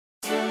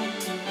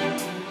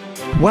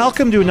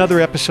Welcome to another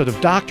episode of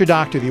Dr.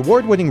 Doctor, the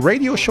award-winning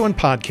radio show and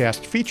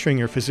podcast featuring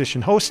your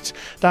physician hosts,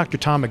 Dr.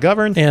 Tom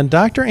McGovern and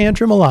Dr.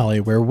 Andrew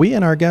Mullally, where we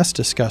and our guests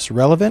discuss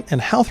relevant and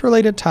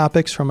health-related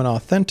topics from an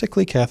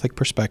authentically Catholic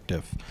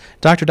perspective.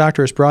 Dr.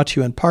 Doctor is brought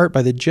to you in part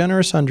by the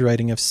generous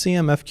underwriting of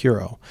CMF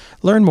Curo.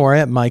 Learn more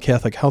at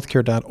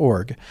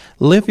mycatholichealthcare.org.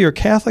 Live your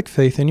Catholic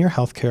faith in your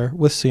healthcare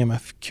with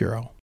CMF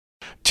Curo.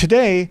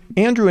 Today,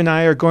 Andrew and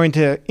I are going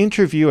to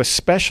interview a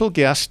special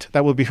guest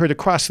that will be heard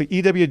across the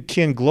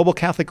EWTN Global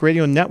Catholic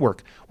Radio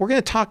Network. We're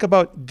going to talk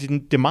about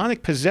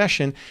demonic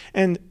possession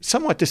and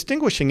somewhat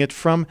distinguishing it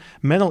from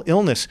mental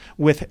illness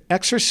with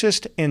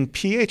exorcist and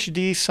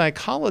PhD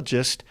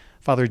psychologist,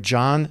 Father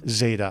John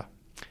Zada.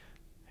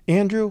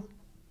 Andrew,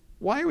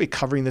 why are we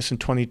covering this in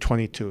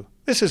 2022?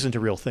 This isn't a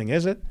real thing,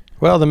 is it?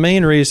 Well, the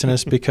main reason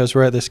is because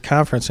we're at this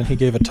conference and he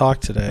gave a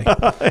talk today.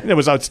 And it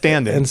was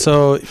outstanding. And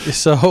so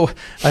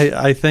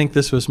I think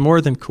this was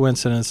more than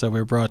coincidence that we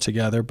were brought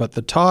together, but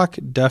the talk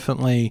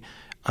definitely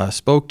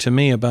spoke to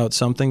me about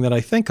something that I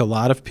think a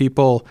lot of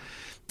people,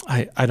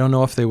 I don't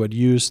know if they would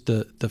use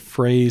the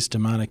phrase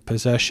demonic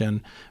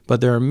possession,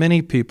 but there are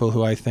many people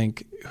who I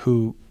think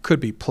who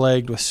could be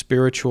plagued with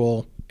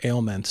spiritual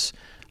ailments,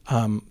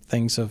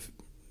 things of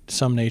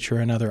some nature or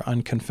another,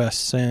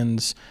 unconfessed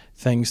sins,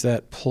 things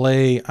that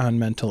play on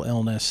mental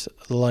illness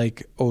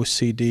like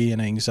OCD and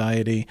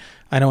anxiety.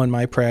 I know in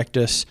my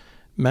practice,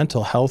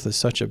 mental health is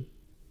such a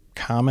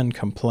common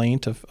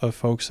complaint of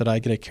folks that I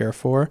get to care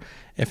for.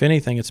 If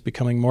anything, it's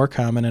becoming more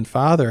common. And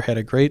Father had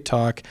a great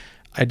talk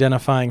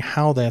identifying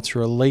how that's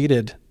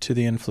related to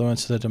the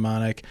influence of the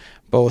demonic,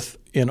 both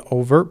in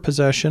overt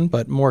possession,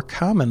 but more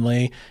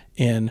commonly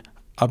in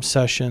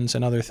obsessions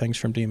and other things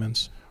from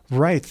demons.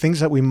 Right, things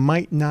that we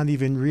might not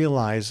even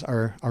realize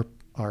are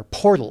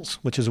portals,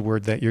 which is a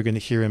word that you're going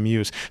to hear him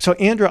use. So,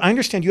 Andrew, I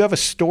understand you have a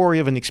story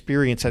of an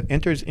experience that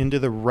enters into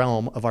the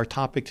realm of our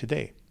topic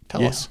today.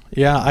 Tell us.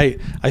 Yeah,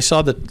 I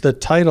saw the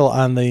title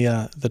on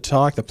the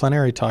talk, the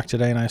plenary talk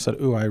today, and I said,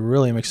 ooh, I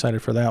really am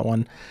excited for that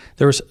one.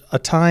 There was a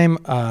time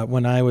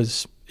when I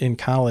was in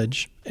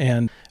college,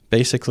 and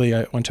basically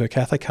I went to a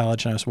Catholic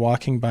college, and I was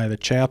walking by the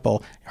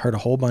chapel, heard a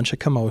whole bunch of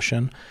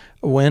commotion,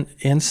 went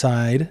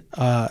inside,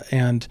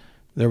 and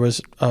there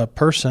was a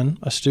person,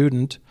 a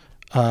student,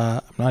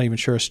 I'm not even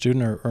sure a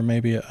student or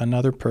maybe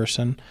another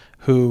person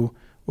who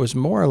was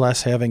more or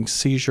less having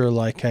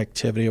seizure-like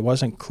activity. It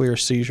wasn't clear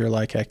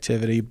seizure-like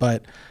activity,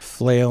 but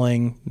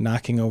flailing,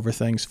 knocking over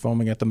things,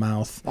 foaming at the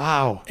mouth.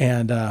 Wow.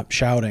 And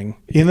shouting.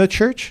 In the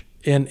church?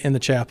 In the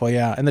chapel,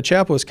 yeah. And the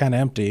chapel was kind of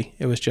empty.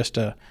 It was just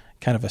a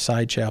kind of a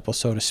side chapel,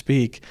 so to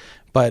speak.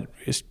 But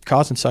it's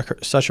causing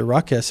such a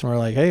ruckus, and we're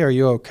like, hey, are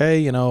you okay?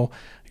 You know,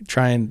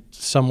 try and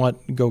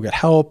somewhat go get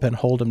help and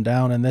hold him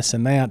down and this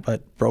and that,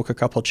 but broke a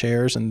couple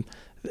chairs, and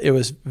it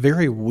was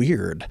very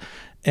weird.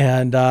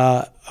 And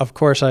of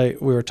course, we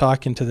were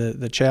talking to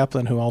the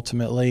chaplain who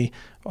ultimately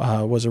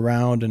was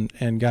around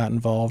and got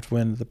involved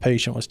when the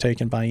patient was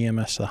taken by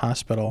EMS to the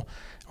hospital.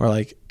 We're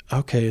like,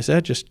 okay, is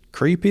that just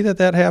creepy that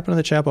happened in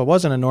the chapel? It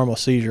wasn't a normal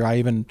seizure. I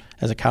even,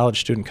 as a college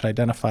student, could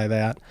identify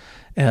that.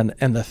 And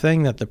the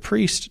thing that the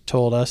priest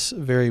told us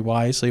very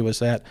wisely was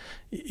that,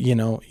 you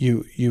know,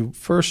 you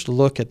first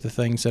look at the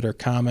things that are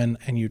common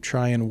and you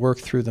try and work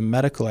through the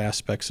medical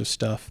aspects of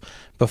stuff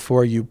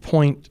before you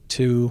point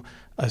to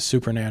a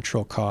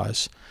supernatural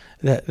cause.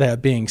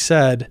 That being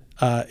said,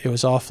 it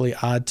was awfully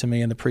odd to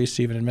me, and the priest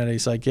even admitted,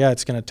 he's like, yeah,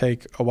 it's going to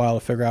take a while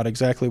to figure out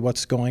exactly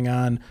what's going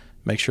on,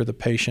 make sure the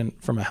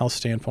patient, from a health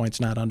standpoint,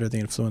 is not under the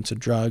influence of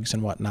drugs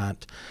and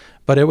whatnot.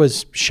 But it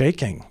was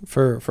shaking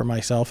for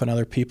myself and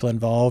other people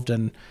involved,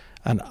 and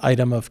an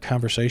item of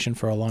conversation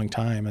for a long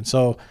time. And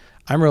so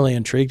I'm really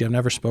intrigued. I've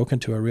never spoken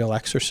to a real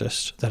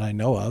exorcist that I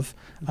know of.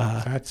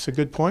 That's a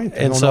good point.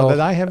 I don't know that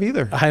I have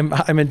either.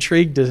 I'm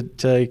intrigued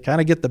to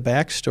kind of get the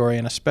backstory,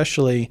 and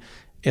especially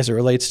as it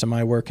relates to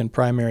my work in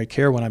primary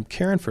care, when I'm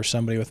caring for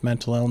somebody with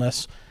mental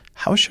illness,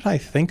 how should I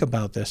think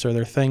about this? Are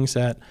there things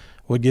that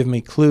would give me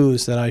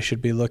clues that I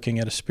should be looking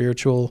at a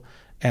spiritual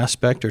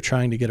aspect or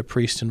trying to get a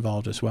priest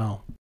involved as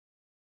well?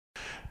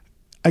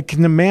 I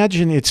can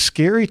imagine it's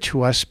scary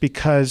to us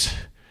because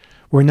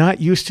we're not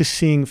used to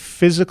seeing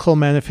physical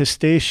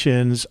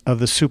manifestations of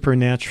the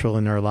supernatural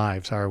in our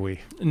lives, are we?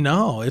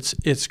 No,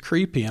 it's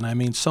creepy. And I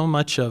mean, so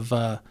much of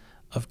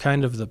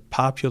kind of the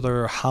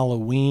popular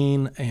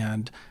Halloween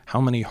and how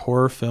many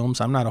horror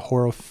films, I'm not a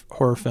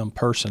horror film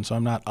person, so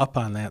I'm not up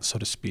on that, so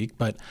to speak,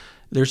 but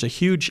there's a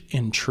huge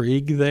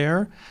intrigue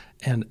there.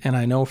 And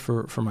I know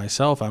for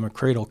myself, I'm a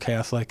cradle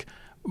Catholic.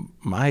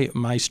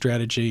 My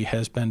strategy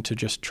has been to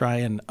just try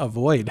and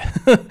avoid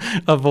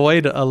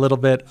a little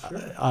bit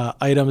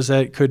items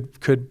that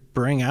could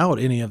bring out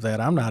any of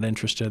that. I'm not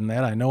interested in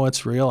that. I know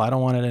it's real. I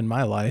don't want it in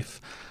my life.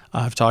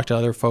 I've talked to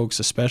other folks,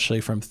 especially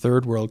from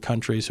third world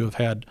countries, who have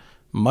had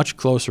much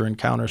closer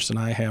encounters than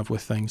I have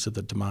with things of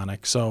the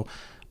demonic. So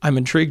I'm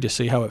intrigued to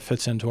see how it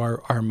fits into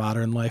our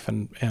modern life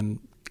and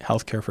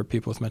healthcare for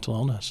people with mental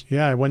illness.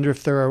 Yeah, I wonder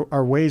if there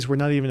are ways we're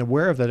not even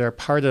aware of that are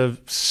part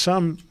of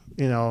some,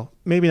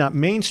 maybe not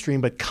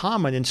mainstream, but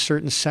common in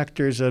certain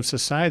sectors of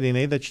society,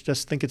 and they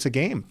just think it's a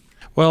game.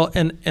 Well,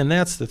 and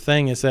that's the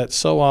thing, is that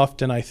so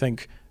often I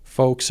think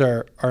folks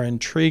are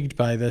intrigued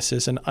by this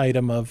as an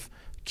item of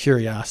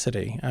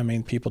curiosity. I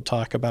mean, people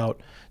talk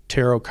about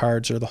tarot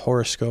cards or the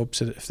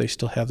horoscopes, if they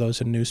still have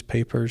those in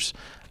newspapers,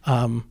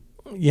 an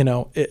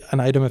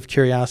item of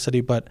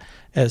curiosity. But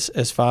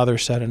as Father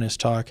said in his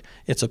talk,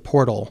 it's a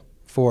portal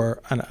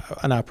for an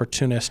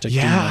opportunistic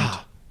demon.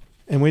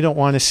 And we don't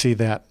want to see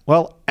that.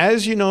 Well,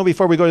 as you know,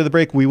 before we go to the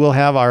break, we will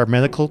have our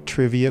medical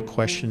trivia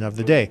question of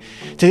the day.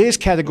 Today's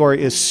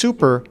category is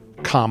super,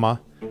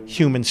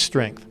 human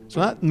strength.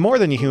 So not more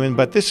than a human,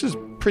 but this is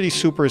pretty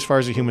super as far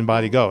as the human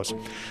body goes.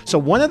 So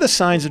one of the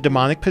signs of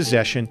demonic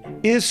possession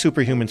is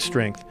superhuman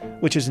strength,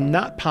 which is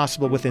not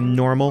possible with a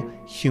normal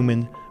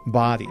human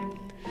body.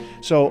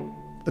 So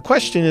the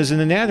question is an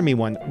anatomy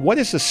one. What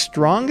is the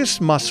strongest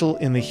muscle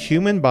in the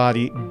human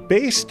body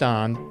based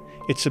on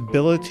its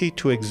ability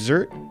to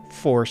exert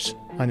force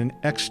on an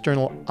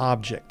external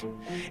object?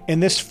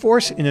 And this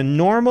force in a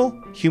normal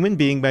human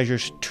being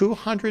measures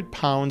 200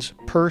 pounds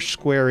per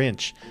square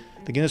inch.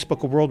 The Guinness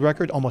Book of World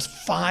Record, almost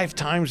 5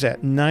 times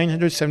that,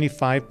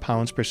 975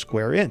 pounds per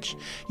square inch.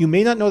 You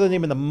may not know the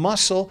name of the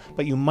muscle,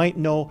 but you might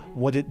know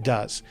what it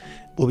does.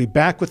 We'll be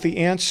back with the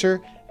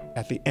answer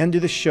at the end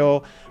of the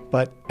show.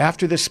 But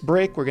after this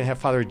break, we're going to have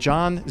Father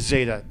John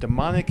Zeta,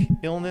 demonic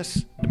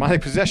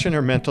possession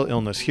or mental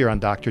illness, here on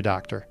Dr.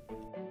 Doctor.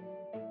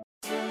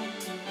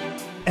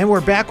 And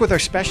we're back with our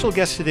special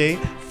guest today,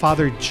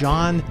 Father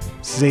John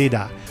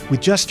Zeta. We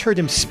just heard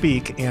him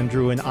speak,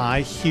 Andrew and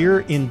I,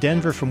 here in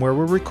Denver from where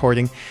we're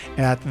recording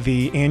at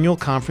the annual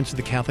conference of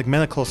the Catholic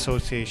Medical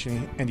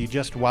Association. And he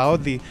just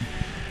wowed the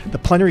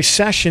plenary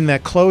session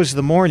that closed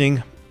the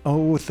morning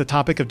with the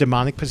topic of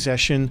demonic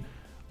possession,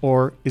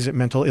 or is it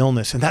mental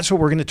illness? And that's what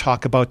we're going to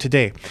talk about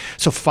today.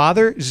 So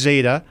Father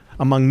Zeta,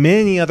 among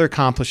many other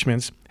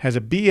accomplishments, has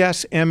a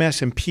BS,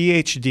 MS, and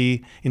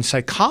PhD in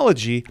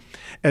psychology,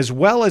 as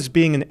well as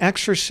being an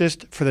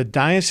exorcist for the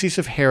Diocese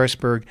of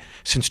Harrisburg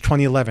since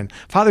 2011.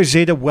 Father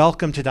Zeta,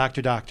 welcome to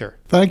Dr. Doctor.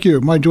 Thank you.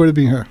 My joy to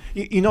be here.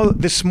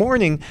 This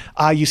morning,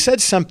 you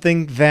said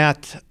something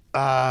that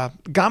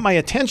got my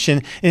attention.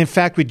 And in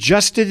fact, we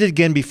just did it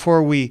again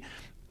before we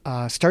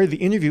started the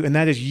interview, and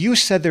that is, you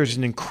said there's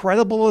an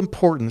incredible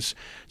importance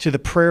to the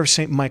prayer of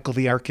St. Michael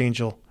the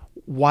Archangel.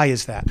 Why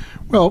is that?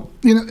 Well,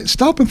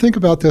 stop and think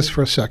about this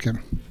for a second.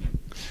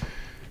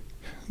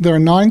 There are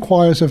 9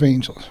 choirs of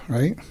angels,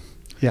 right?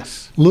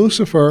 Yes.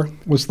 Lucifer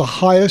was the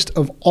highest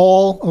of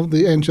all of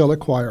the angelic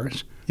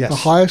choirs. Yes. The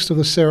highest of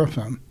the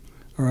seraphim,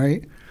 all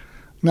right?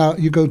 Now,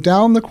 you go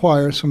down the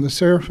choirs from the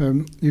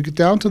seraphim, you get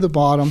down to the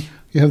bottom,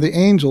 you have the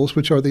angels,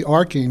 which are the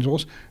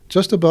archangels.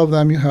 Just above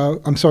them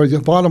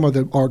the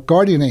bottom are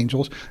guardian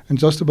angels, and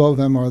just above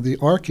them are the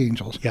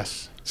archangels.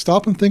 Yes.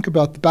 Stop and think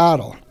about the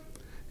battle.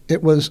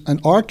 It was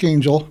an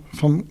archangel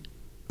from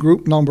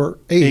group number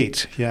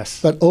 8 yes,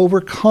 that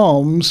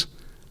overcomes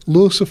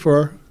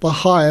Lucifer, the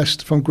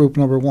highest, from group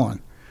number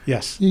 1.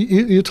 Yes.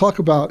 You talk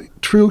about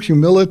true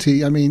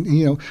humility. I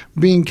mean,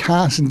 being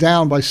cast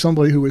down by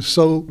somebody who is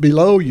so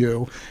below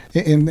you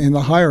in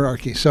the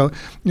hierarchy. So,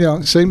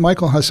 St.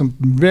 Michael has some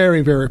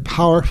very, very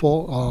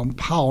powerful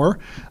power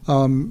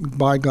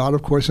by God,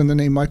 of course, and the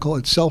name Michael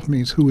itself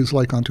means who is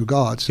like unto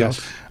God. So,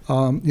 yes.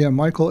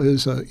 Michael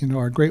is,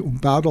 our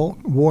great battle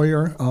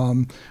warrior,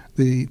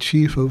 the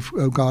chief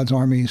of God's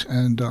armies,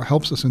 and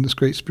helps us in this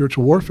great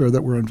spiritual warfare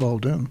that we're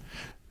involved in.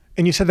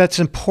 And you said that's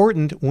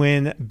important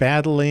when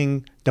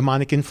battling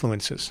demonic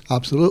influences.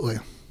 Absolutely.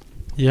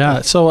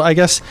 Yeah. So I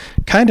guess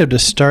kind of to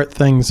start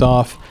things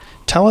off,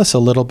 tell us a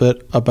little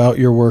bit about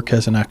your work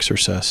as an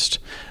exorcist.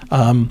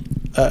 In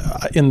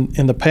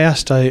the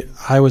past,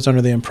 I was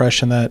under the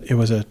impression that it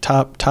was a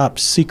top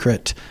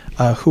secret.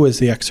 Who is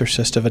the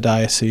exorcist of a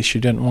diocese? You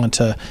didn't want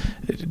to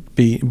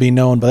be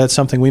known, but that's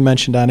something we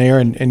mentioned on air,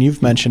 and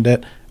you've mentioned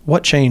it.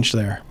 What changed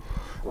there?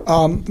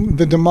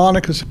 The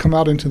demonic has come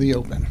out into the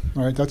open.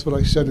 All right, that's what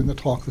I said in the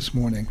talk this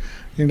morning.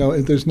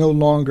 There's no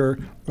longer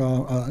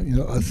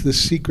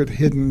this secret,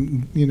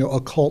 hidden,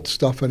 occult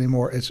stuff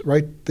anymore. It's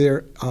right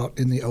there out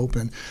in the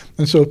open.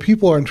 And so if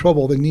people are in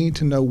trouble, they need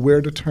to know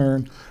where to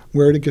turn,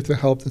 where to get the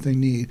help that they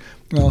need.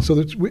 So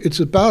it's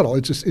a battle.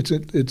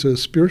 It's a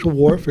spiritual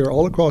warfare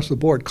all across the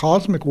board,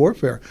 cosmic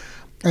warfare.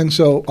 And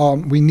so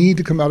we need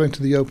to come out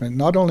into the open,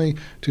 not only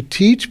to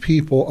teach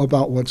people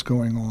about what's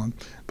going on,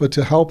 but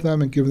to help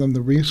them and give them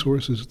the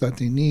resources that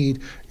they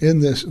need in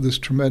this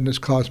tremendous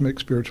cosmic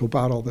spiritual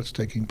battle that's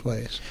taking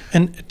place.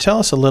 And tell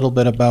us a little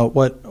bit about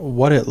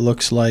what it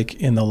looks like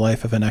in the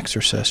life of an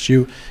exorcist.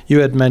 You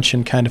had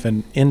mentioned kind of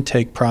an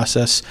intake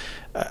process.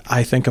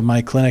 I think of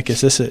my clinic. Do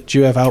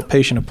you have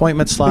outpatient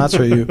appointment slots,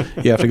 or you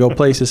have to go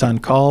places on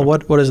call?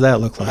 What does that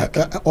look like?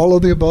 All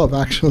of the above,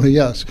 actually,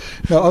 yes.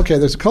 Now, okay,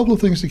 there's a couple of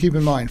things to keep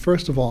in mind.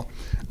 First of all,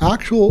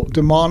 actual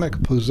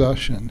demonic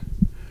possession,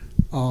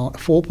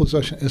 full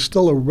possession, is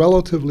still a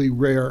relatively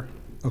rare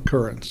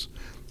occurrence.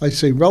 I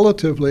say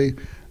relatively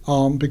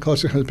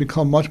because it has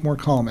become much more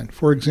common.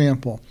 For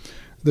example,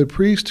 The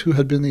priest who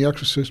had been the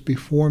exorcist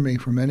before me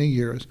for many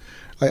years,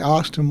 I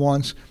asked him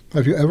once,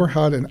 have you ever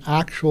had an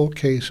actual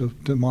case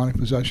of demonic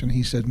possession?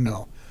 He said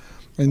no.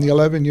 In the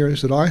 11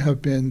 years that I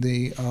have been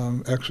the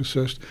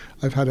exorcist,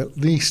 I've had at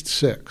least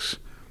 6.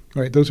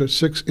 Right, those are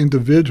 6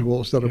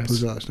 individuals that are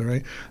possessed. All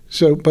right,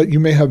 so but you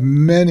may have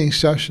many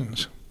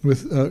sessions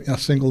with a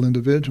single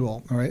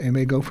individual. All right, it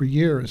may go for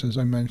years, as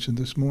I mentioned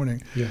this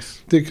morning.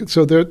 Yes.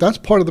 So that's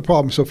part of the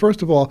problem. So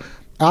first of all,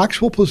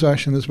 actual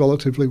possession is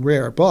relatively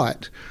rare,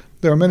 but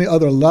there are many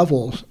other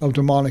levels of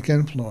demonic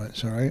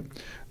influence. All right.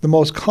 The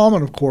most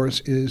common, of course,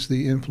 is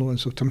the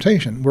influence of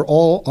temptation. We're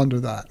all under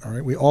that, all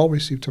right? We all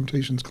receive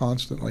temptations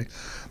constantly.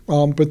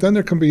 But then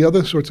there can be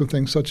other sorts of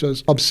things, such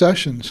as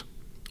obsessions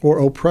or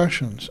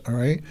oppressions, all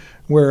right,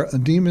 where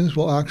demons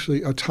will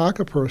actually attack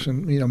a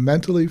person,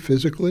 mentally,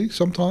 physically,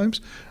 sometimes,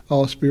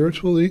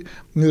 spiritually.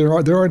 There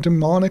are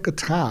demonic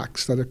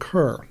attacks that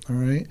occur, all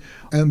right?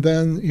 And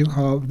then you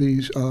have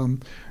these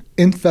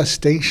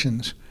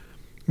infestations,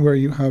 where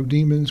you have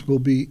demons will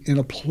be in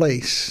a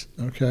place,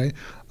 okay?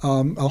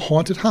 A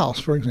haunted house,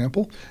 for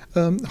example.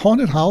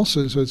 Haunted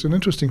houses is an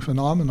interesting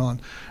phenomenon.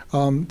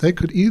 They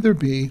could either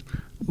be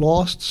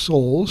lost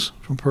souls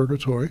from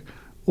purgatory,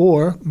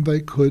 or they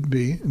could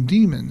be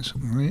demons,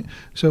 right?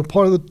 So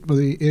part of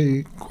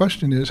the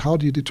question is, how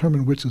do you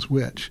determine which is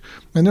which?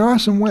 And there are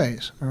some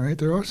ways, all right?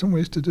 There are some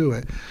ways to do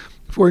it.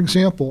 For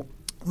example,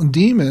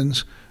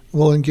 demons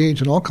will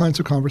engage in all kinds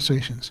of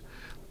conversations.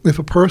 If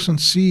a person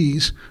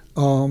sees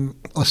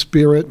a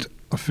spirit,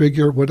 a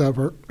figure,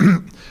 whatever,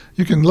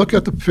 you can look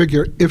at the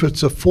figure. If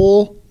it's a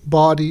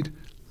full-bodied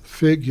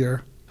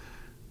figure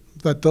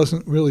that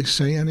doesn't really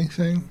say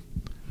anything,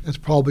 it's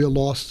probably a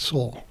lost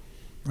soul,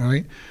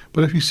 right?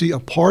 But if you see a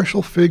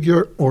partial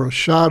figure or a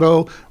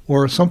shadow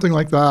or something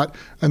like that,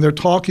 and they're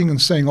talking and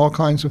saying all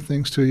kinds of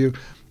things to you,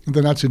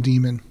 then that's a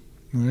demon.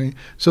 Right?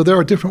 So there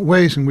are different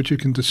ways in which you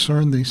can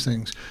discern these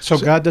things. So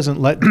God doesn't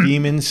let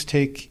demons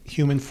take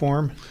human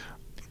form?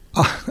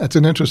 That's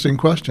an interesting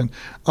question.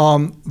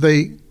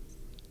 They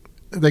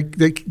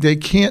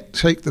can't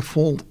take the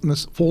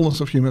fullness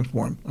of human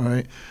form, all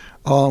right,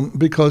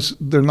 because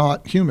they're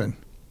not human,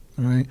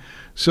 all right.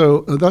 So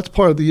that's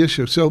part of the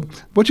issue. So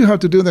what you have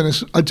to do then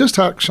is, I just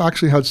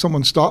actually had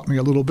someone stop me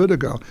a little bit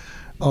ago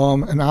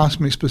and ask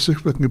me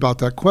specifically about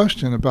that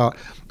question about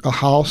a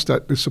house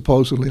that is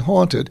supposedly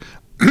haunted.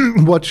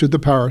 What should the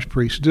parish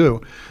priest do?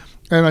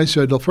 And I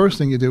said, the first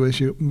thing you do is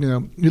you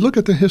look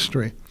at the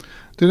history.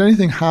 Did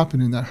anything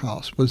happen in that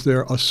house? Was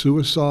there a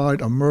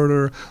suicide, a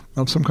murder,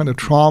 some kind of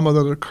trauma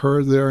that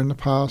occurred there in the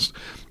past?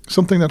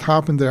 Something that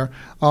happened there.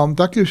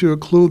 That gives you a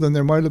clue. Then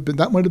that might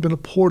have been a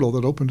portal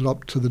that opened it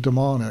up to the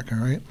demonic. All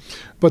right.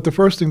 But the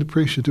first thing the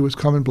priest should do is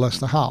come and bless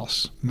the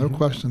house. No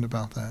question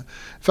about that.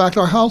 In fact,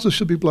 our houses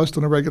should be blessed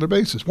on a regular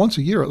basis, once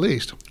a year at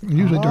least.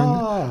 Usually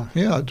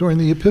during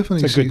the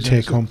Epiphany That's a good season.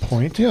 take-home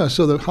point. Yeah.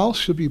 So the house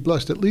should be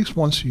blessed at least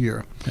once a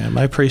year. Yeah,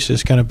 my priest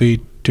is going to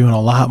be doing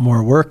a lot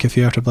more work if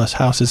you have to bless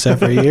houses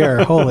every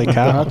year. Holy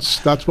cow.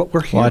 That's what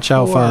we're here Watch for.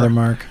 out, Father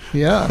Mark.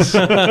 Yes.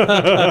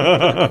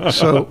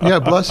 So,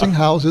 blessing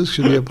houses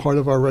should be a part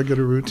of our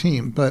regular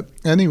routine. But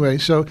anyway,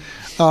 so,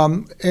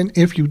 and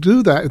if you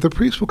do that, if the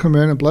priest will come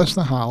in and bless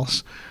the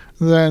house,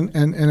 then,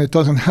 and it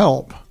doesn't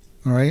help,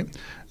 all right,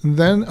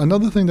 then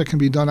another thing that can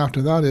be done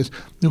after that is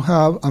you'll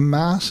have a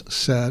mass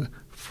said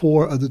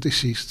for the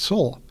deceased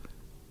soul.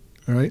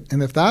 All right,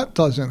 and if that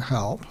doesn't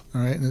help,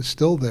 all right, and it's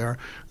still there,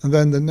 and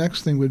then the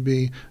next thing would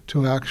be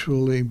to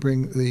actually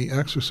bring the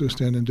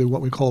exorcist in and do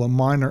what we call a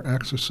minor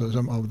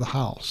exorcism of the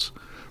house,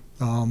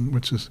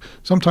 which is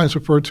sometimes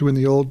referred to in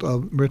the old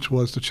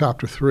ritual as the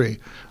chapter 3.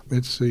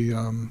 It's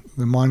the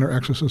minor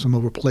exorcism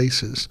over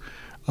places.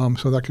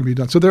 So that can be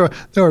done. So there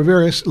are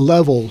various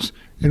levels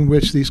in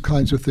which these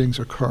kinds of things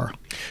occur.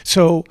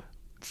 So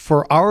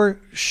for our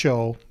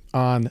show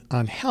on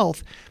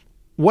health,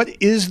 what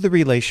is the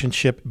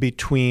relationship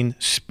between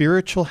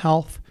spiritual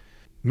health,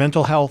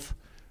 mental health,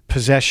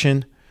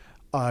 possession?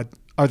 Are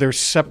there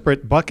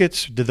separate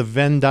buckets? Do the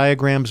Venn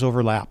diagrams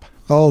overlap?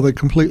 Oh, they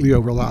completely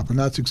overlap, and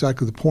that's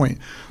exactly the point.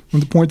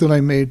 And the point that I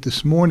made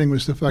this morning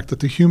was the fact that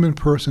the human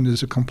person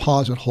is a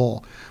composite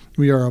whole.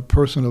 We are a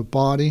person of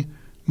body,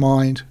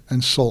 mind,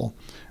 and soul.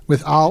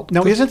 Now,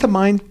 isn't the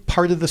mind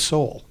part of the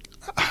soul?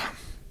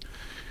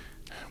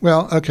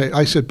 Well, okay,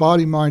 I said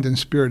body, mind, and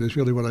spirit is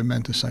really what I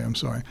meant to say. I'm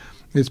sorry.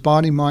 It's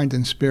body, mind,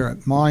 and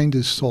spirit. Mind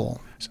is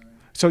soul.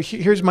 So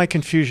here's my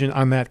confusion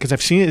on that, because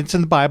I've seen it. It's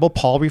in the Bible.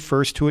 Paul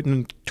refers to it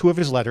in 2 of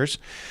his letters.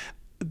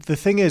 The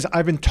thing is,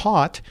 I've been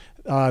taught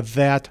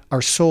that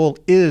our soul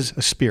is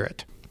a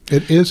spirit.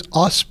 It is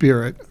a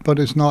spirit, but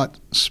it's not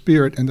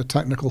spirit in the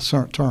technical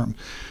term.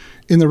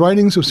 In the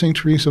writings of St.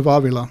 Teresa of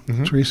Avila,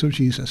 Teresa of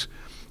Jesus,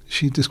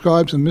 she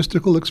describes a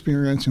mystical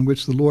experience in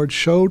which the Lord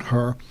showed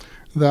her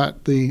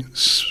that the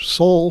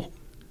soul,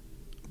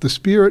 the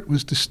spirit,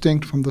 was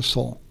distinct from the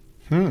soul.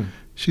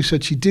 She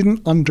said she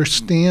didn't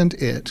understand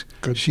it.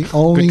 Good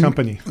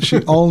company.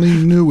 She only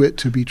knew it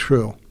to be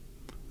true.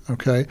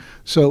 Okay?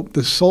 So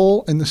the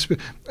soul and the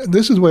spirit,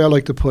 this is the way I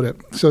like to put it.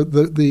 So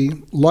the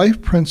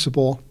life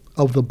principle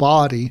of the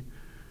body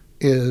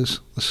is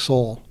the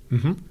soul.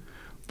 Mm-hmm.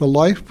 The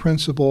life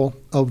principle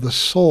of the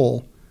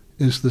soul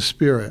is the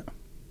spirit.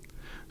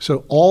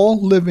 So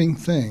all living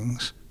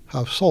things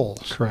have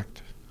souls.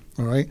 Correct.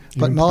 All right? Even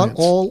But not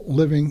plants. all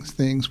living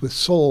things with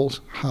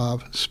souls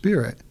have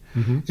spirit.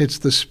 Mm-hmm. It's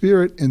the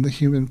spirit in the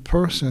human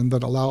person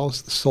that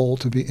allows the soul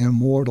to be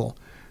immortal,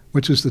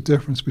 which is the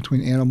difference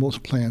between animals,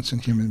 plants,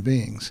 and human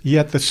beings.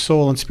 Yet the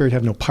soul and spirit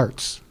have no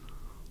parts.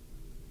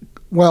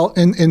 Well,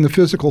 in the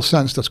physical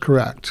sense, that's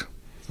correct.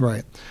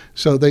 Right.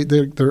 So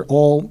they're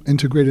all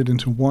integrated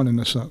into one in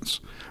a sense.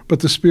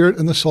 But the spirit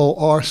and the soul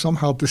are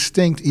somehow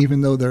distinct,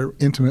 even though they're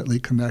intimately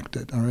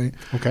connected. All right.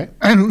 Okay.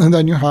 And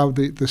then you have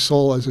the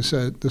soul, as I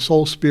said, the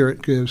soul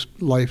spirit gives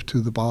life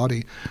to the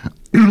body,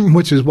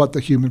 which is what the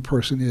human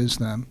person is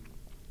then.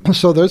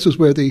 So this is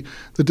where the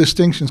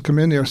distinctions come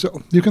in there.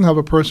 So you can have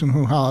a person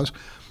who has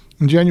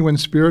genuine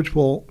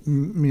spiritual,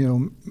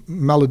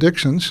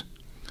 maledictions,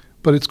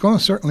 but it's going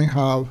to certainly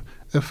have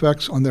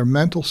effects on their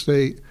mental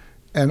state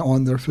and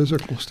on their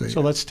physical state.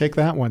 So let's take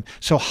that one.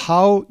 So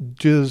how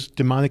does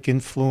demonic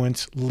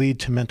influence lead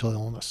to mental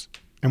illness?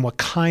 And what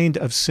kind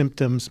of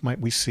symptoms might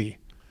we see?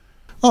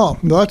 Oh,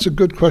 no, that's a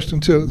good question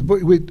too.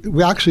 But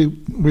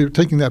we're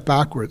taking that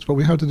backwards. What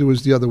we have to do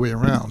is the other way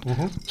around.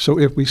 Mm-hmm. So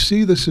if we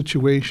see the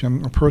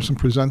situation, a person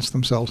presents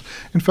themselves.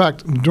 In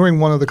fact,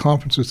 during one of the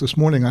conferences this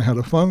morning, I had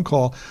a phone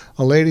call.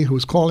 A lady who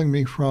was calling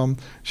me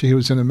she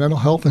was in a mental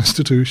health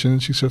institution,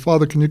 and she said,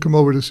 "Father, can you come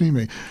over to see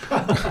me?"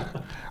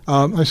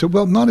 I said,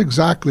 well, not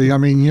exactly. I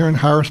mean, you're in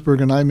Harrisburg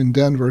and I'm in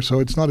Denver, so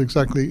it's not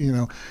exactly,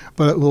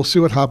 but we'll see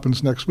what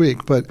happens next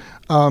week. But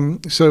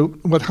so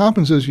what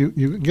happens is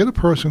you get a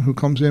person who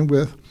comes in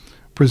with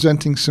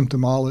presenting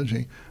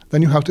symptomology.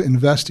 Then you have to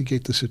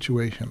investigate the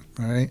situation,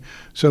 all right?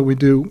 So we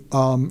do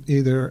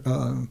either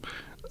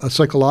a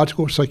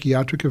psychological or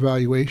psychiatric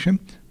evaluation.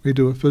 We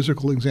do a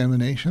physical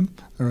examination,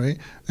 all right?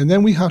 And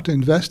then we have to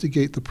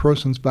investigate the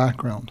person's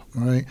background,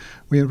 all right?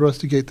 We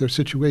investigate their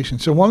situation.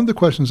 So one of the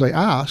questions I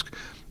ask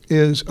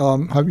is,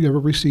 have you ever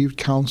received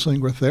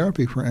counseling or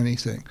therapy for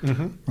anything?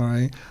 Mm-hmm. All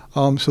right.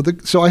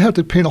 So I have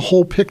to paint a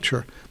whole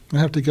picture. I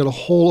have to get a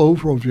whole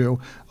overview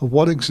of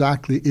what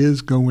exactly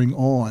is going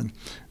on.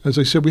 As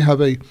I said, we have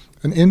an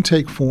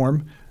intake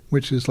form,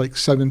 which is like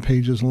 7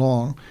 pages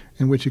long,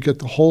 in which you get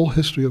the whole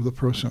history of the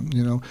person,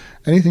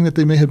 anything that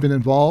they may have been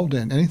involved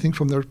in, anything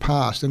from their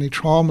past, any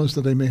traumas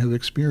that they may have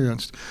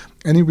experienced,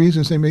 any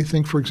reasons they may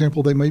think, for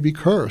example, they may be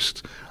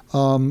cursed,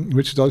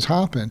 which does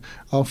happen,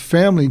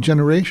 family,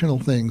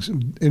 generational things,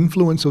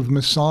 influence of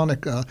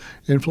Masonic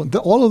influence,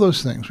 all of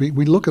those things. We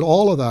look at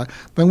all of that.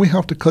 Then we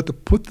have to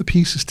put the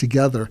pieces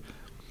together,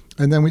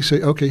 and then we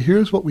say, okay,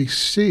 here's what we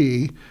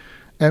see,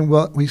 and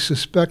what we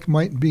suspect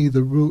might be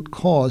the root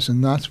cause,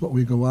 and that's what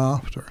we go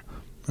after.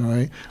 All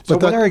right. So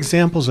what are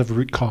examples of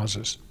root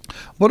causes?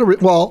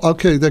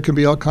 There can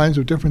be all kinds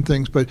of different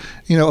things, but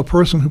a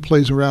person who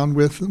plays around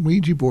with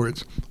Ouija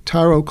boards,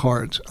 tarot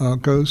cards,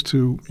 goes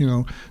to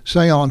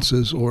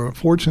seances or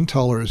fortune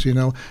tellers.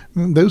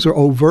 Those are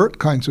overt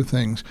kinds of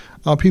things.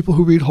 People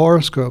who read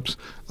horoscopes,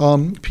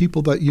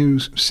 people that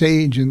use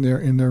sage in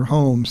their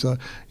homes.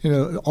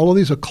 All of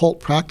these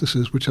occult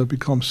practices, which have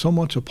become so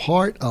much a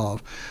part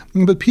of,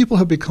 but people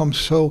have become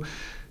so.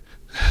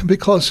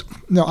 Because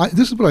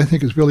this is what I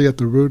think is really at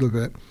the root of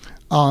it,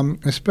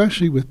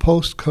 especially with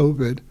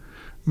post-COVID,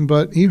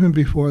 but even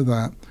before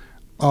that,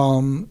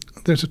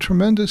 there's a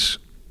tremendous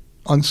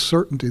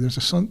uncertainty. There's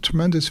a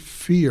tremendous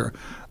fear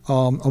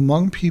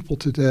among people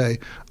today.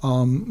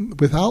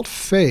 Without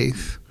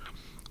faith,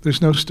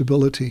 there's no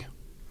stability.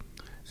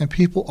 And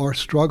people are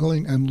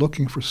struggling and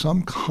looking for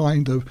some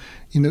kind of,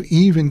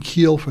 even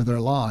keel for their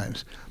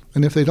lives.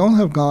 And if they don't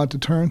have God to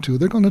turn to,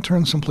 they're going to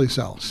turn someplace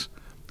else.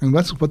 And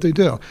that's what they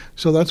do.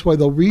 So that's why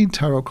they'll read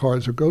tarot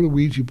cards or go to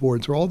Ouija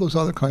boards or all those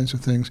other kinds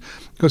of things,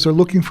 because they're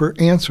looking for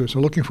answers.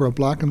 They're looking for a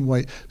black and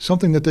white,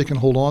 something that they can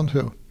hold on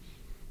to.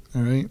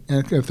 All right.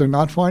 And if they're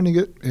not finding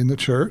it in the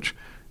church,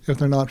 if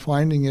they're not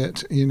finding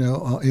it,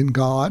 in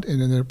God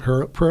and in their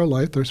prayer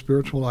life, their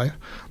spiritual life,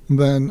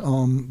 then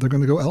they're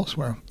going to go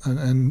elsewhere.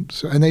 And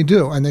they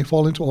do. And they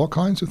fall into all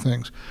kinds of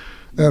things.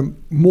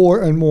 More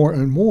and more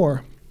and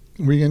more,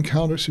 we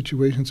encounter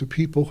situations of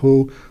people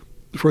who,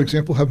 for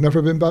example, have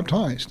never been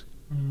baptized.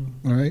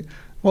 All right.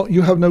 Well,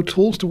 you have no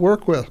tools to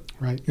work with.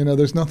 Right.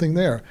 There's nothing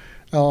there.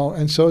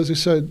 And so, as I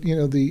said,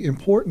 the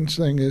important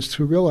thing is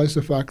to realize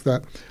the fact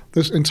that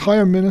this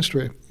entire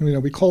ministry,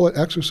 we call it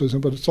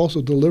exorcism, but it's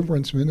also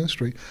deliverance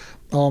ministry,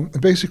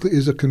 basically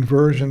is a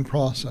conversion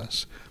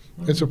process.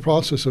 It's a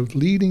process of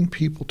leading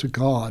people to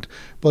God,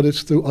 but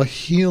it's through a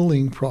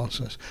healing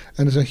process.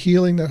 And it's a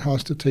healing that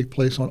has to take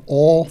place on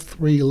all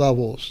 3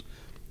 levels,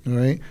 all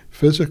right?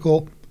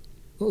 Physical,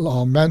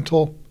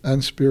 mental,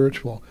 and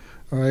spiritual,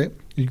 all right?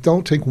 You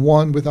don't take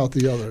one without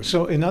the other.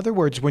 So in other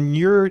words, when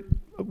you're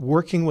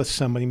working with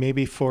somebody,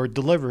 maybe for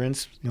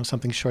deliverance,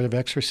 something short of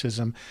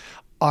exorcism,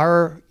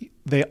 are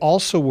they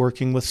also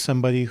working with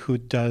somebody who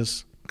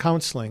does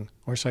counseling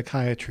or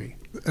psychiatry?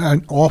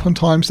 And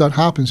oftentimes that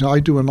happens. I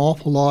do an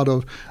awful lot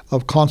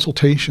of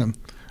consultation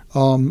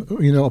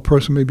A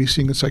person may be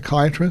seeing a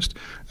psychiatrist,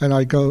 and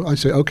I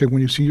say, okay,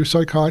 when you see your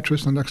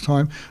psychiatrist the next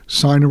time,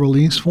 sign a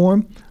release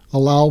form,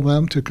 allow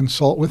them to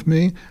consult with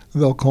me.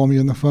 They'll call me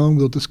on the phone.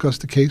 We'll discuss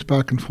the case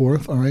back and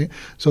forth. All right.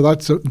 So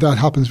that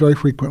happens very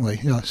frequently.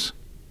 Yes.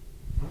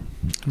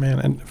 Man,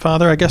 and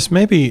Father, I guess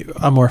maybe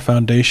a more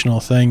foundational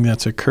thing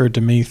that's occurred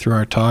to me through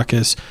our talk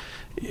is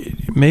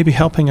maybe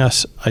helping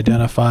us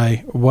identify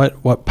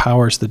what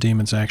powers the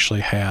demons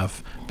actually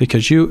have.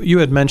 Because you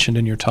had mentioned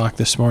in your talk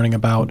this morning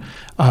about,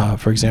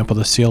 for example,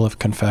 the seal of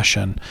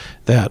confession,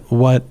 that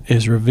what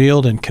is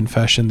revealed in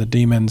confession the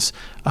demons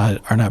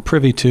are not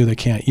privy to, they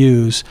can't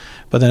use.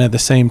 But then at the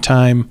same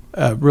time,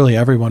 really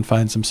everyone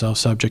finds themselves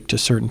subject to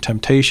certain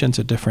temptations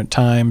at different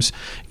times.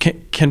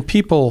 Can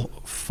people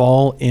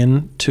fall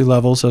into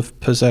levels of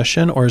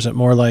possession, or is it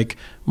more like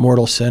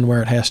mortal sin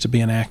where it has to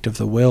be an act of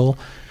the will?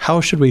 How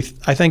should we,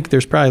 I think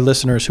there's probably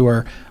listeners who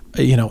are,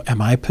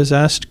 am I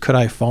possessed? Could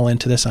I fall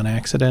into this on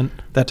accident?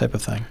 That type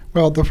of thing.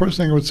 Well, the first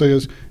thing I would say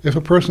is if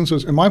a person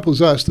says, am I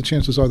possessed? The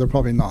chances are they're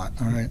probably not.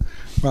 All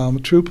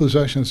right. True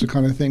possession is the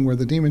kind of thing where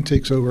the demon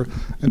takes over,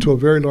 and to a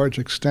very large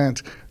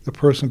extent, the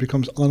person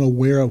becomes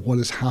unaware of what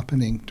is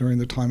happening during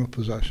the time of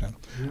possession.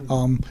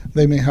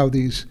 They may have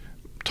these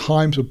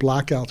times of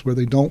blackouts where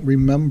they don't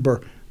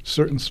remember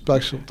certain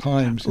special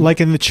times.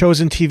 Like in the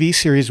Chosen TV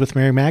series with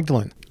Mary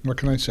Magdalene. What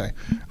can I say?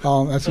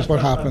 That's just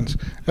what happens.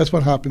 That's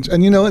what happens.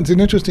 And it's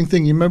an interesting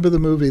thing. You remember the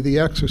movie The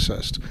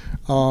Exorcist,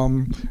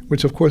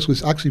 which of course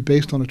was actually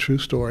based on a true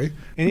story.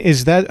 And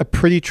is that a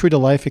pretty true to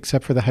life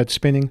except for the head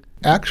spinning?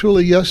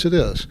 Actually, yes, it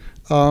is.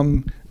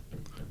 The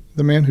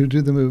man who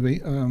did the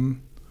movie, I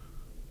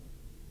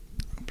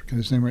forget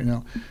his name right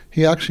now,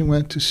 he actually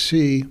went to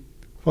see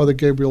Father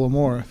Gabriel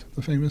Amorth,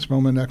 the famous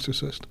Roman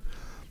exorcist,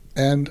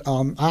 and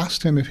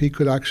asked him if he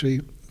could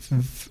actually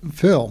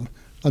film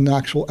an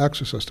actual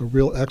exorcist, a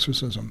real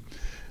exorcism.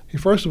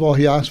 First of all,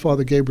 he asked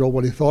Father Gabriel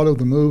what he thought of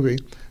the movie.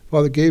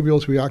 Father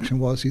Gabriel's reaction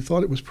was he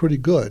thought it was pretty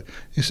good.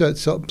 He said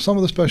some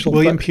of the special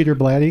William Peter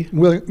Blatty?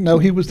 No,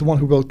 he was the one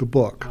who wrote the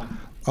book.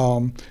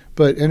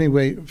 But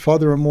anyway,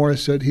 Father Amorth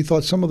said he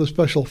thought some of the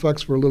special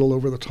effects were a little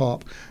over the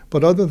top.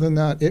 But other than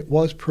that, it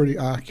was pretty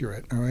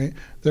accurate, all right?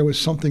 There was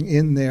something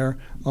in there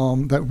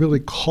that really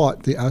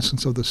caught the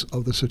essence of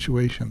the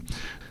situation.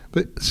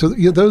 But so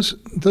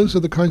those are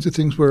the kinds of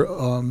things where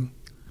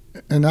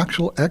an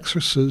actual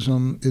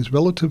exorcism is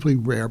relatively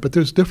rare, but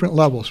there's different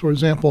levels. For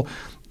example,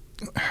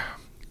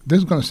 this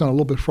is going to sound a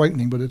little bit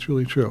frightening, but it's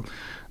really true.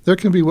 There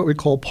can be what we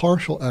call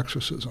partial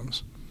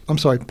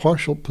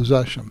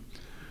possession,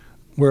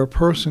 where a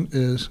person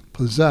is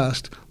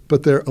possessed,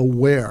 but they're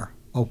aware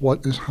of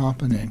what is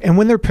happening. And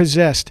when they're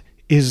possessed,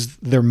 is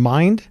their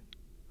mind,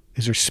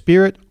 is their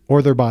spirit,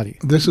 or their body?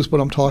 This is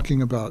what I'm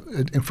talking about.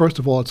 And first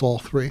of all, it's all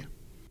three.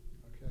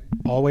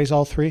 Always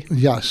all three?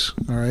 Yes,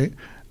 all right.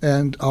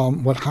 And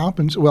what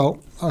happens,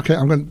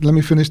 let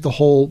me finish the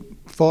whole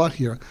thought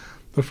here.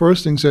 The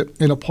first thing is that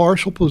in a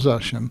partial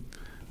possession,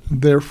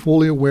 they're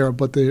fully aware,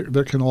 but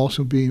there can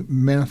also be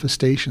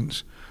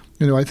manifestations.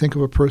 I think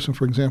of a person,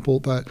 for example,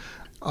 that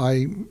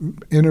I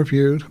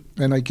interviewed,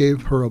 and I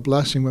gave her a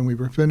blessing when we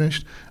were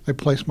finished. I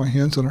placed my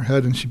hands on her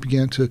head, and she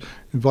began to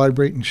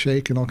vibrate and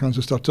shake and all kinds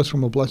of stuff just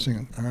from a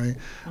blessing, all right?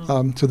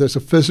 So there's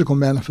a physical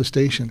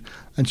manifestation,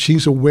 and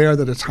she's aware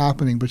that it's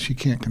happening, but she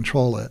can't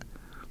control it,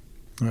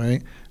 all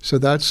right? So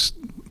that's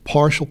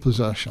partial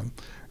possession.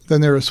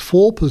 Then there is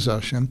full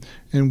possession,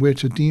 in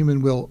which a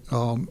demon will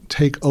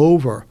take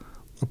over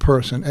a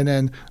person, and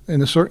then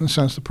in a certain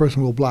sense the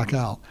person will black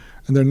out,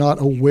 and they're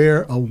not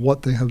aware of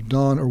what they have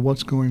done or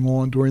what's going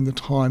on during the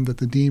time that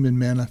the demon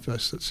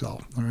manifests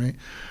itself. All right.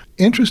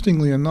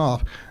 Interestingly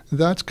enough,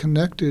 that's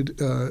connected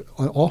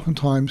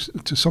oftentimes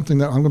to something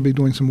that I'm going to be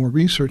doing some more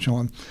research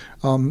on,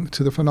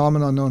 to the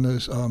phenomenon known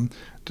as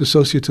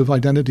dissociative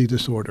identity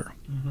disorder.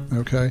 Mm-hmm.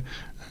 Okay.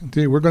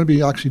 We're going to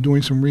be actually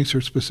doing some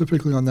research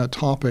specifically on that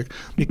topic.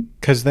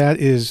 Because that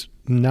is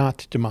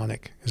not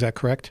demonic. Is that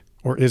correct?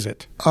 Or is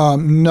it?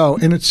 No,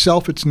 in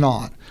itself it's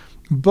not.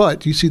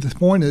 But you see, the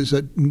point is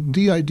that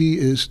DID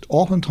is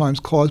oftentimes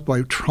caused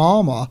by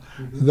trauma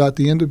that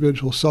the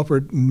individual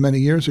suffered many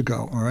years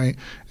ago, all right,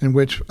 in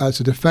which, as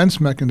a defense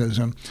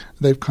mechanism,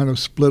 they've kind of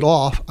split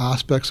off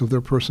aspects of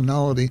their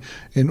personality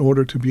in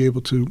order to be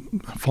able to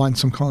find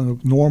some kind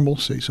of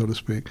normalcy, so to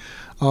speak.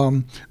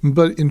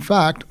 But in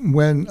fact,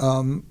 when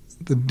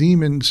the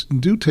demons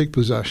do take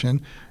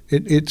possession,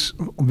 it's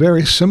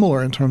very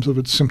similar in terms of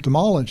its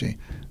symptomology.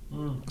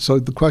 So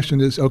the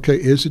question is, okay,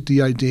 is it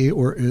DID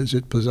or is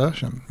it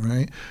possession,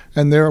 right?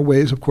 And there are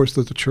ways, of course,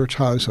 that the church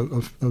has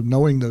of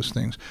knowing those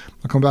things.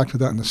 I'll come back to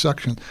that in a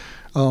section.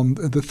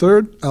 The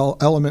third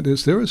element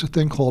is there is a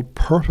thing called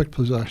perfect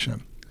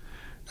possession.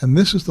 And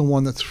this is the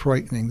one that's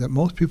frightening, that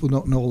most people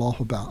don't know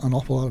an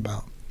awful lot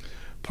about.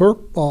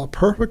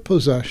 Perfect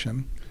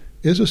possession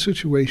is a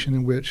situation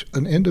in which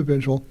an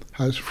individual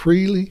has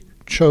freely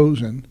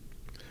chosen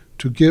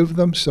to give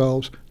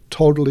themselves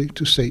totally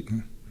to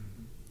Satan.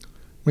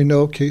 We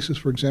know of cases,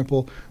 for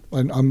example,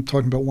 and I'm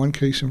talking about one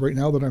case right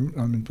now that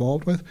I'm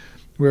involved with,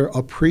 where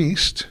a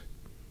priest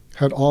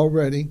had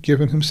already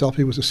given himself,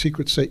 he was a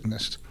secret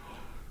Satanist,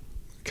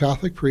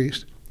 Catholic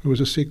priest who was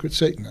a secret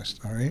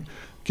Satanist, all right,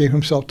 gave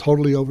himself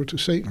totally over to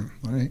Satan,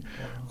 all right.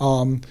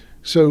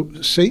 So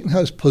Satan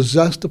has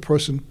possessed the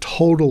person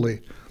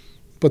totally,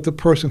 but the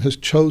person has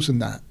chosen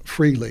that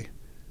freely.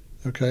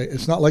 Okay,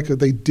 it's not like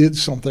they did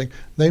something.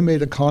 They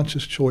made a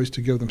conscious choice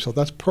to give themselves.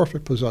 That's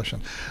perfect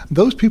possession.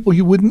 Those people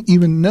you wouldn't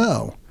even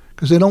know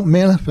because they don't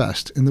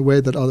manifest in the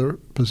way that other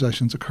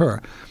possessions occur.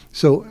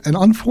 So, and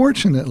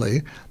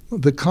unfortunately,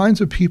 the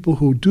kinds of people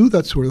who do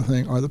that sort of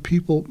thing are the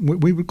people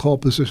we would call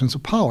positions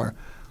of power.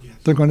 Yes.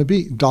 They're going to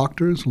be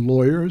doctors,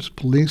 lawyers,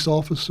 police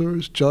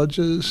officers,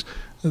 judges.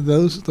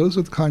 Those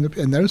are the kind of,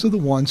 and those are the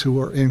ones who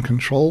are in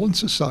control in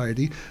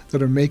society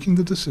that are making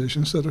the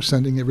decisions that are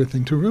sending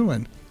everything to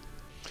ruin.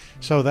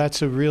 So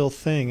that's a real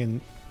thing.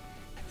 And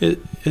it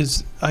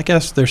is, I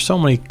guess there's so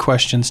many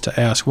questions to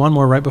ask. One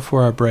more right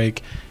before our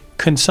break.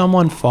 Can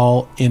someone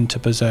fall into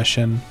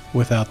possession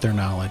without their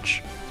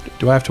knowledge?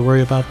 Do I have to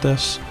worry about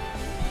this?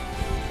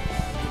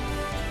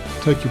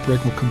 Take your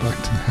break. We'll come back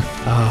to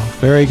that. Oh,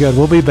 very good.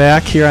 We'll be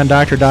back here on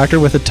Dr. Doctor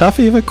with a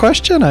toughie of a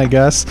question, I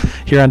guess,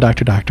 here on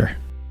Dr. Doctor.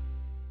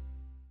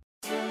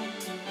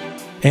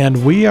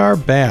 And we are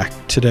back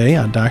today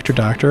on Dr.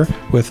 Doctor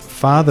with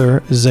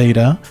Father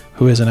Zeta,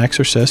 who is an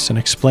exorcist and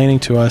explaining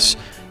to us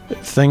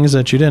things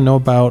that you didn't know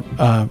about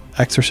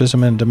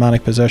exorcism and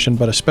demonic possession,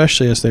 but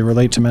especially as they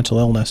relate to mental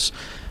illness.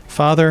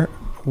 Father,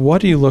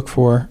 what do you look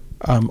for?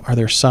 Are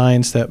there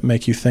signs that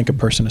make you think a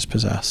person is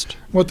possessed?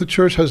 What the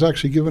church has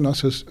actually given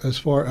us as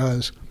far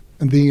as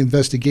the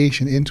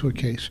investigation into a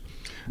case.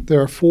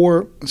 There are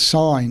 4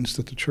 signs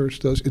that the church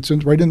does. It's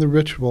right in the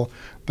ritual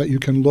that you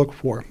can look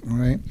for, all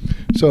right?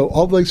 So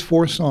of these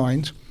 4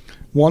 signs,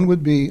 one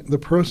would be the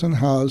person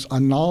has a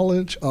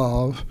knowledge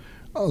of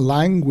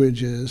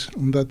languages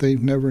that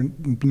they've never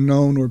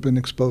known or been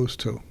exposed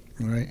to,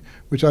 right?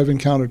 Which I've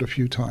encountered a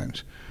few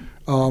times.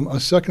 A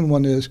second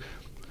one is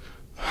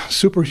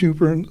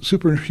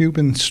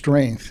superhuman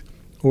strength,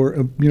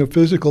 or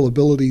physical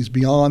abilities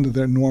beyond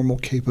their normal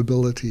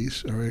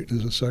capabilities. All right,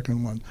 is a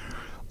second one.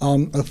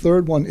 A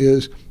third one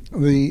is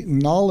the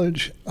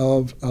knowledge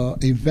of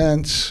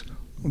events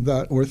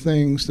or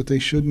things that they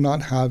should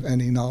not have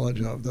any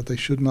knowledge of, that they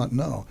should not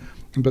know,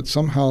 but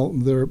somehow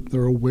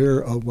they're aware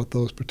of what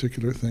those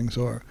particular things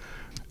are.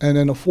 And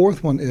then a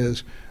fourth one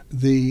is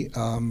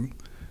an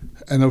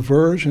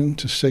aversion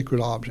to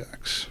sacred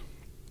objects.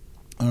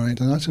 All right,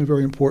 and that's a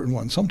very important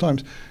one.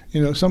 Sometimes,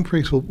 some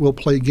priests will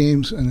play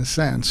games in a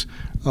sense.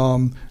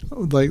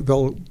 Like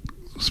they'll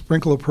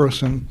sprinkle a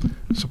person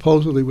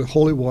supposedly with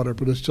holy water,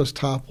 but it's just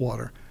tap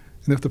water.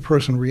 And if the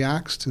person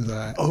reacts to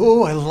that...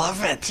 Oh, I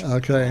love it.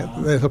 Okay.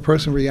 If a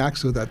person reacts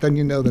to that, then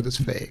you know that it's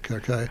fake,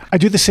 okay? I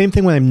do the same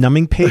thing when I'm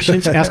numbing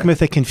patients, ask them if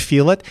they can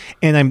feel it,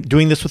 and I'm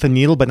doing this with a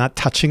needle but not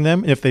touching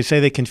them. And if they say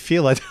they can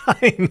feel it,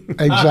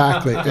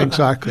 Exactly.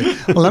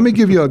 Well, let me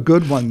give you a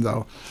good one,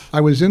 though. I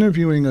was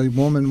interviewing a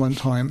woman one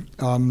time.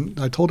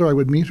 I told her I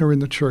would meet her in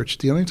the church.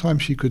 The only time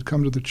she could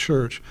come to the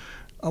church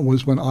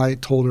was when I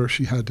told her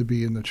she had to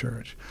be in the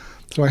church.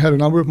 So I had a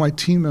number of my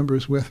team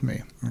members with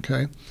me,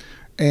 okay?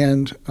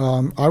 And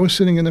I was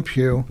sitting in the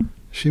pew.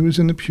 She was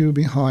in the pew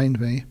behind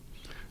me.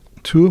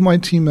 2 of my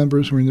team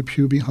members were in the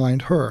pew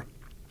behind her,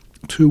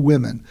 2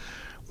 women.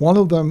 One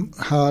of them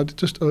had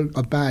just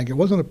a bag. It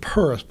wasn't a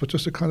purse, but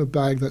just a kind of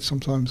bag that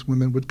sometimes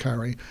women would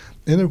carry,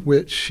 in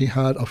which she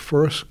had a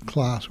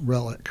first-class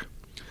relic.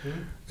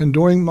 Mm-hmm. And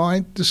during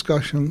my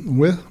discussion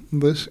with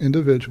this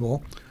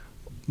individual,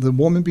 the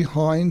woman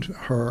behind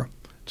her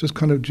just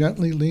kind of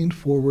gently leaned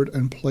forward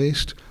and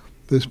placed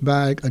this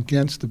bag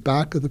against the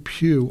back of the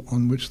pew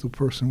on which the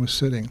person was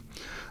sitting.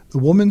 The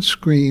woman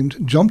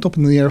screamed, jumped up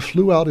in the air,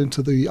 flew out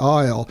into the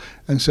aisle,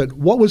 and said,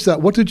 "What was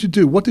that? What did you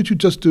do? What did you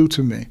just do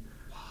to me?"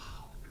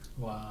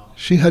 Wow.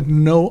 She had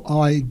no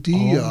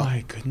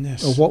idea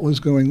of what was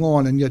going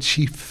on, and yet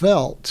she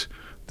felt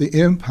the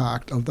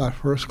impact of that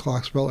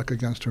first-class relic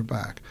against her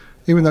back,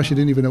 even though she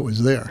didn't even know it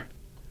was there.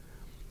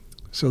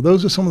 So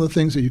those are some of the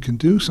things that you can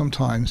do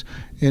sometimes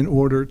in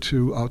order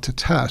to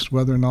test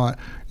whether or not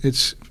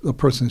the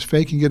person is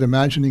faking it,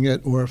 imagining it,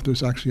 or if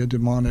there's actually a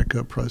demonic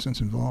presence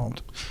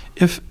involved.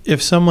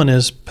 If someone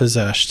is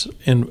possessed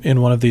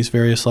in one of these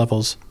various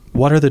levels,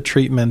 what are the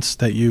treatments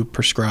that you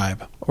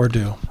prescribe or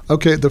do?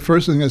 Okay, the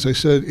first thing, as I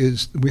said,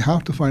 is we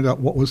have to find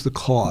out what was the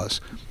cause.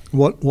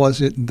 What was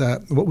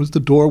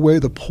the doorway,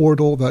 the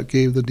portal that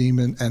gave the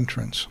demon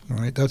entrance? All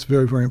right, that's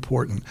very, very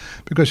important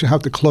because you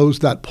have to close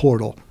that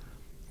portal,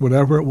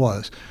 whatever it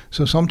was.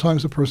 So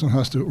sometimes the person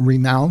has to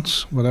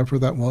renounce whatever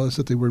that was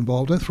that they were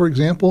involved in. For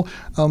example,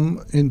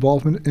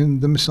 involvement in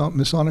the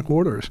Masonic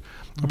orders.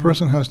 A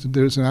person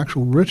there's an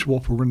actual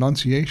ritual for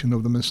renunciation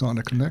of the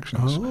Masonic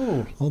connections.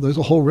 Oh, there's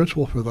a whole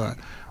ritual for that.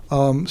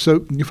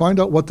 So you find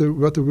out what the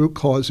root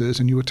cause is,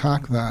 and you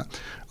attack that.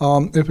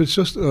 If it's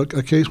just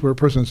a case where a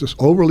person is just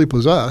overly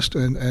possessed,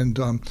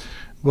 the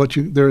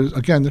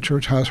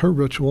church has her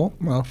ritual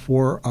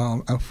for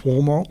a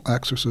formal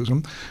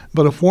exorcism,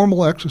 but a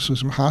formal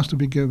exorcism has to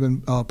be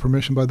given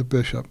permission by the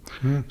bishop.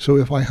 So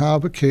if I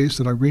have a case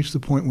that I reach the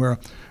point where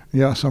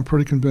Yes, I'm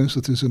pretty convinced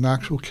that there's an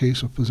actual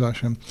case of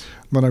possession.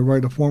 But I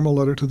write a formal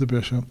letter to the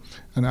bishop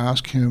and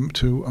ask him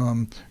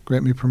to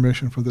grant me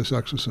permission for this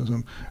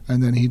exorcism,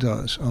 and then he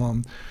does.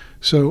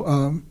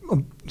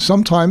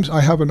 Sometimes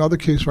I have another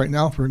case right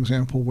now, for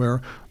example,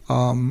 where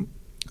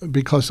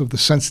because of the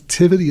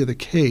sensitivity of the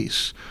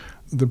case,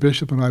 the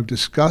bishop and I have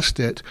discussed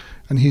it,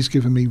 and he's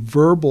given me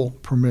verbal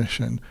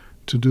permission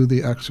to do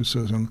the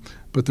exorcism,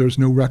 but there's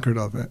no record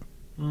of it.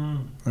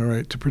 All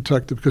right, to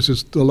protect it, because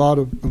there's a lot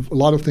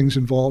of things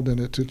involved in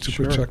it to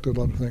Sure. protect a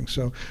lot of things.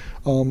 So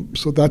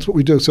that's what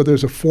we do. So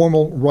there's a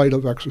formal rite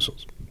of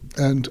exorcism,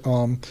 and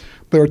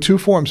there are two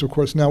forms. Of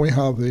course, now we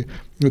have the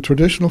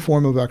traditional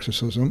form of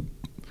exorcism,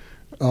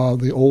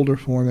 the older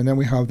form, and then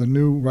we have the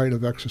new rite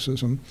of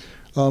exorcism,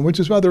 which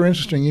is rather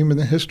interesting. Even in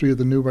the history of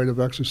the new rite of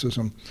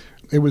exorcism,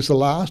 it was the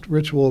last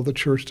ritual of the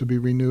church to be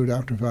renewed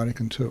after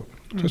Vatican II,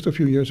 just a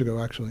few years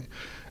ago, actually,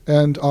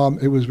 and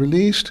it was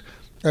released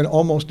and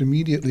almost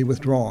immediately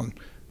withdrawn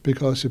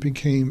because it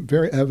became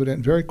very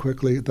evident very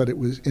quickly that it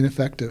was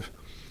ineffective,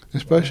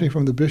 especially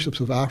from the bishops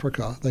of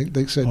Africa.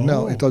 They said,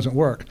 no, it doesn't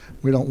work.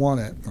 We don't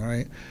want it, all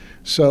right?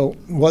 So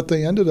what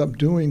they ended up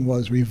doing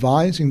was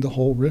revising the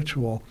whole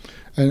ritual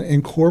and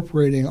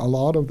incorporating a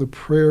lot of the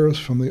prayers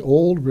from the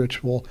old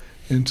ritual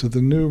into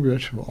the new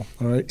ritual,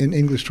 all right, in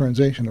English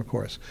translation, of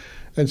course.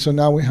 And so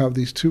now we have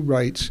these two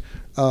rites.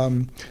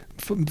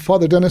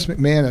 Father Dennis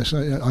McManus,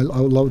 I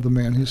love the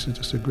man. He's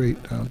just a great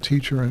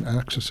teacher and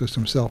exorcist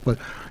himself. But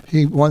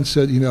he once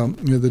said,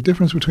 the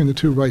difference between the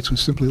two rites was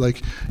simply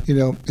like,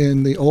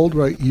 in the old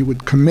rite, you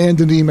would command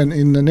the demon,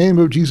 in the name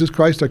of Jesus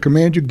Christ, I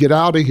command you, get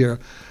out of here.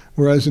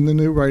 Whereas in the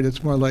new rite,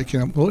 it's more like,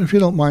 well, if you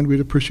don't mind, we'd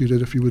appreciate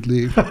it if you would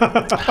leave.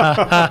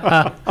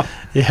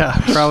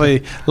 Yeah,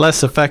 probably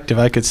less effective.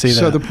 I could see that.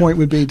 So the point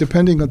would be,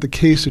 depending on the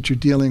case that you're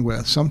dealing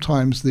with,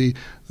 sometimes the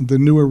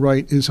newer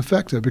rite is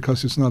effective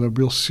because it's not a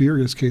real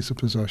serious case of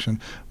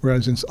possession,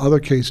 whereas in other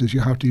cases,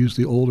 you have to use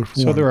the older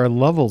form. So there are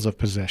levels of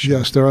possession.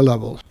 Yes, there are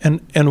levels.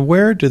 And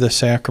where do the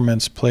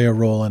sacraments play a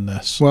role in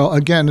this? Well,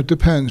 again, it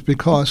depends,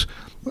 because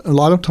a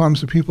lot of times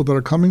the people that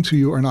are coming to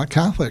you are not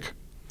Catholic.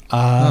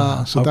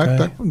 So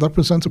okay. that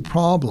presents a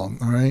problem,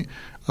 all right?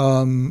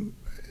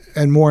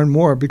 And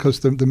more, because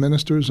the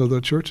ministers of the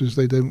churches,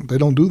 they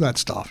don't do that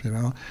stuff,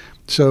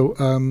 So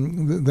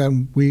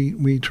then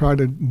we try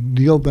to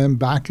deal them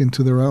back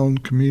into their own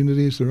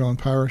communities, their own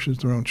parishes,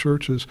 their own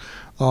churches.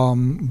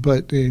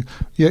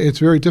 It's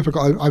very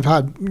difficult. I've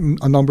had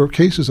a number of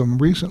cases of them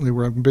recently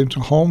where I've been to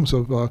homes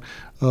of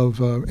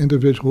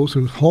individuals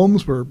whose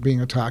homes were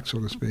being attacked, so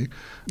to speak,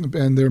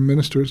 and their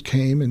ministers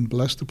came and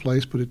blessed the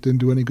place, but it didn't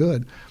do any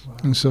good. Wow.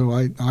 And so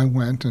I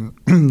went and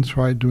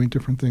tried doing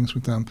different things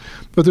with them.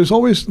 But there's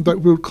always that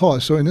root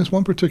cause. So in this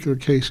one particular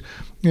case,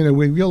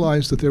 we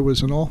realized that there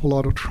was an awful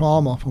lot of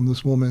trauma from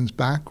this woman's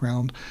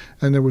background,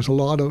 and there was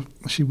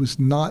she was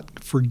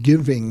not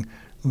forgiving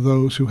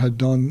those who had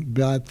done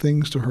bad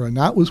things to her, and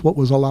that was what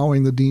was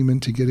allowing the demon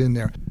to get in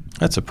there.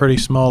 That's a pretty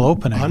small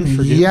opening.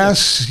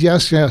 Yes,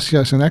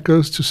 and that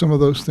goes to some of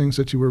those things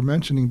that you were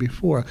mentioning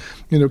before.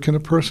 Can a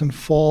person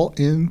fall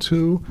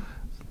into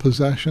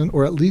possession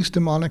or at least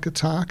demonic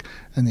attack?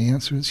 And the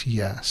answer is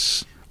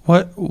yes.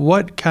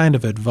 What kind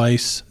of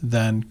advice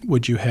then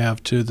would you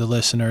have to the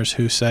listeners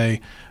who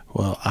say,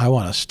 well, I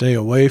want to stay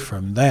away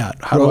from that?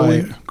 How do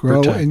I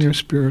grow protect? in your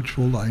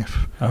spiritual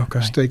life?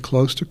 Okay. Stay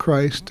close to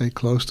Christ. Stay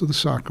close to the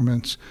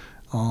sacraments.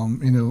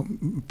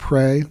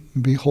 Pray,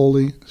 be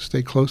holy.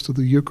 Stay close to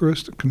the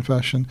Eucharist,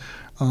 confession.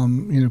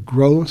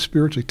 Grow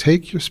spiritually.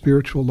 Take your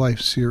spiritual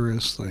life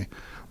seriously.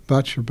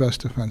 That's your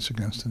best defense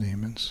against the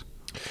demons.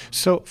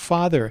 So,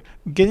 Father,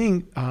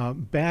 getting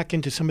back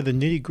into some of the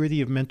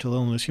nitty-gritty of mental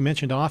illness, you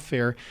mentioned off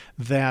air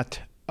that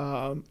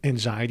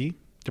anxiety,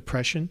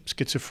 depression,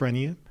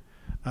 schizophrenia,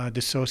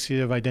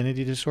 dissociative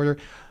identity disorder,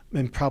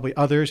 and probably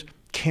others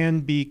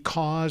can be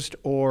caused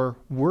or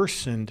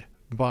worsened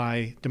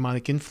by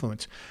demonic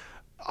influence.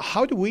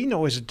 How do we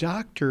know as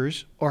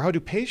doctors, or how do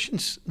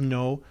patients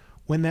know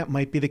when that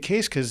might be the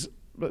case? Because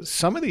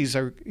some of these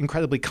are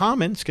incredibly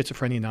common.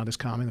 Schizophrenia not as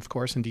common, of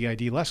course, and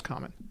DID less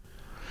common.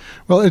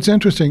 Well, it's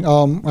interesting.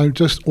 I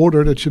just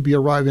ordered, it should be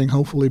arriving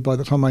hopefully by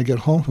the time I get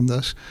home from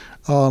this,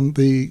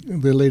 the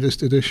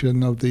latest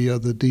edition of the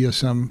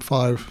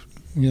DSM-5,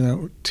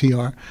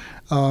 TR.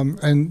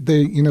 And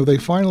they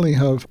finally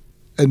have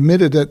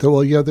admitted that,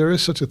 there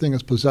is such a thing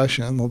as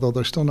possession, although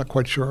they're still not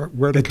quite sure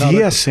where to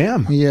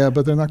DSM. Yeah,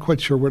 but they're not quite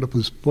sure where to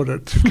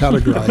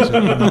categorize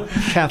it.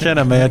 Can't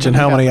imagine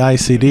how many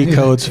ICD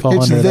codes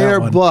fall under there,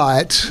 that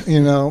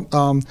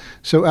one. But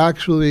so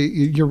actually,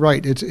 you're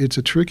right. It's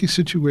a tricky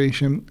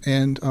situation,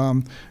 and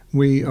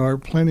we are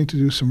planning to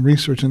do some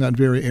research in that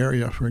very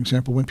area. For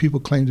example, when people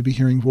claim to be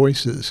hearing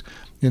voices,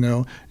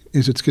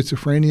 is it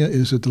schizophrenia?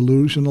 Is it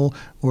delusional?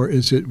 Or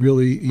is it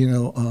really,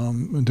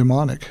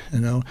 demonic?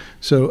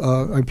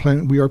 So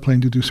we are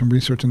planning to do some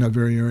research in that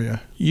very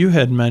area. You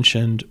had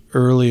mentioned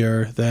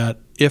earlier that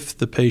if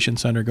the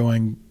patient's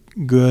undergoing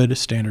good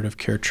standard of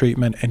care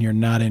treatment and you're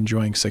not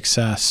enjoying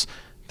success,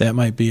 that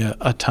might be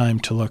a time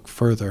to look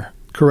further.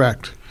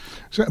 Correct.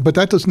 But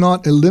that does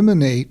not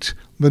eliminate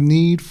the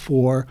need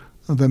for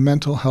the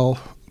mental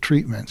health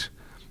treatment.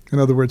 In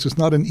other words, it's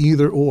not an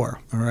either or,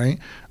 all right?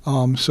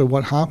 So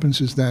what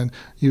happens is then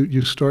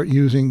you start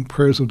using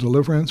prayers of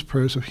deliverance,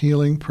 prayers of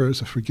healing,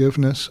 prayers of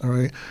forgiveness, all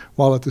right,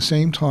 while at the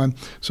same time,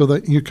 so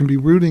that you can be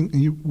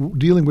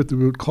dealing with the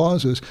root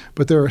causes,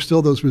 but there are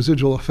still those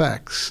residual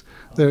effects.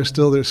 There's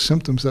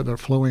symptoms that are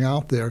flowing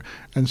out there.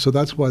 And so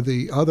that's why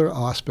the other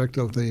aspect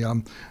of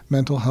the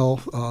mental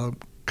health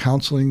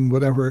counseling,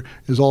 whatever,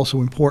 is also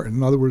important.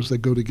 In other words, they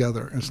go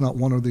together. It's not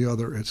one or the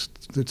other. It's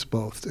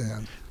both.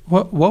 And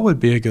what would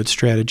be a good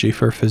strategy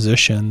for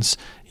physicians?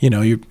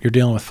 You're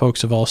dealing with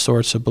folks of all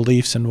sorts of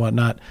beliefs and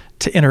whatnot,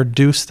 to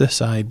introduce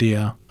this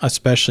idea,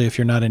 especially if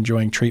you're not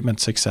enjoying treatment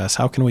success.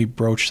 How can we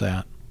broach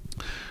that?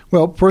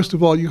 Well, first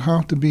of all, you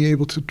have to be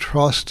able to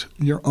trust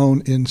your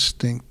own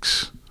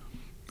instincts.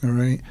 All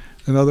right.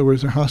 In other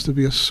words, there has to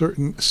be a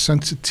certain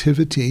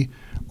sensitivity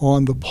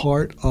on the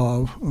part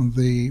of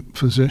the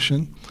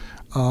physician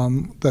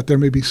that there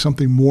may be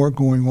something more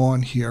going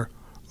on here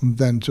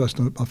than just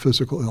a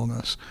physical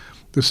illness.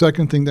 The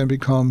second thing then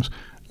becomes,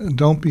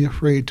 don't be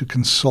afraid to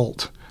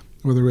consult,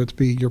 whether it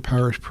be your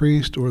parish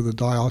priest or the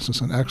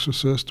diocesan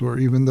exorcist or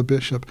even the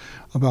bishop,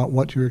 about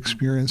what you're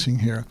experiencing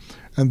here.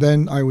 And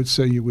then I would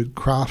say you would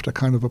craft a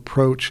kind of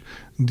approach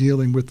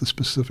dealing with the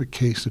specific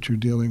case that you're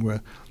dealing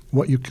with,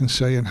 what you can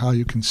say and how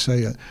you can say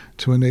it,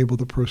 to enable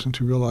the person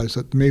to realize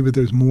that maybe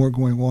there's more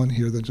going on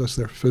here than just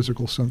their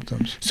physical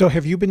symptoms. So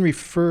have you been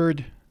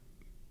referred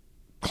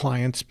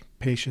clients,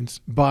 patients,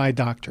 by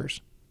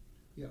doctors?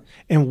 Yes.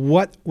 And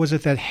what was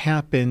it that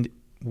happened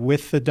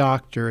with the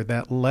doctor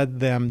that led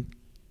them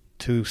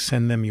to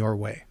send them your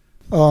way?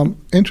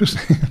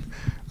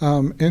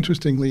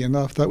 Interestingly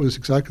enough, that was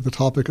exactly the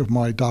topic of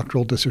my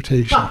doctoral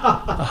dissertation.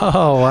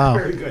 Oh, wow.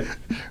 Very good.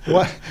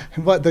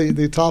 What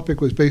the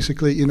topic was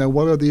basically,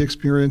 what are the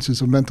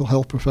experiences of mental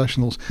health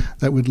professionals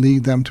that would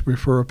lead them to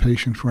refer a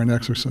patient for an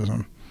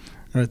exorcism?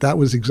 Right, that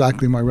was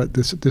exactly my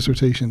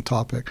dissertation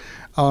topic.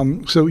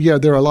 So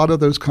there are a lot of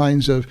those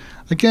kinds of,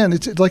 again,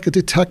 it's like a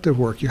detective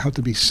work. You have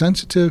to be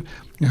sensitive,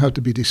 you have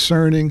to be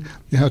discerning,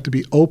 you have to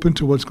be open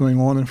to what's going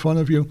on in front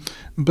of you.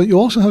 But you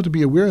also have to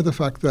be aware of the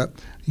fact that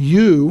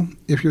you,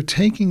 if you're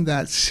taking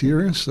that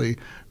seriously,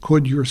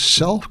 could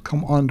yourself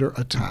come under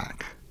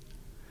attack.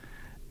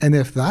 And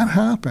if that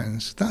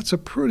happens, that's a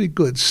pretty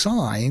good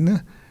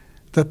sign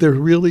that there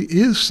really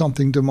is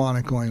something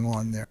demonic going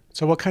on there.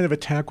 So what kind of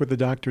attack would the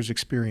doctors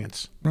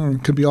experience?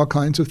 It could be all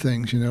kinds of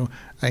things,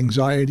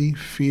 anxiety,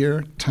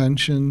 fear,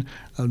 tension,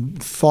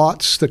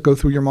 thoughts that go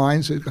through your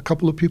minds. A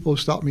couple of people have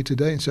stopped me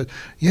today and said,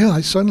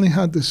 I suddenly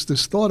had this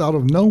thought out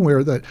of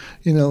nowhere that,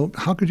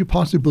 how could you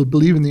possibly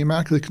believe in the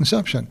Immaculate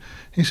Conception?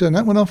 He said, and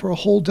that went on for a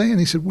whole day. And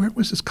he said, where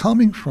was this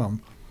coming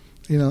from?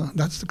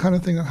 That's the kind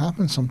of thing that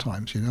happens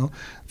sometimes,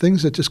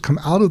 things that just come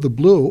out of the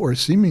blue or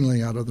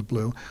seemingly out of the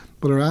blue,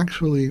 but are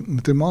actually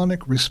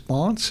demonic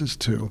responses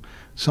to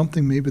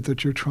something maybe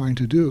that you're trying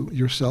to do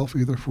yourself,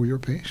 either for your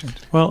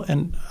patient. Well,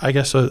 and I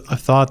guess a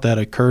thought that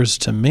occurs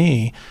to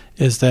me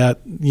is that,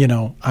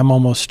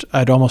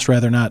 I'd almost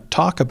rather not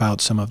talk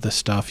about some of this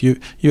stuff. You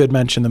had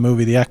mentioned the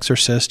movie The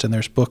Exorcist, and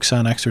there's books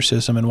on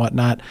exorcism and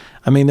whatnot.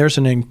 I mean, there's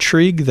an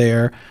intrigue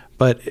there,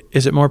 but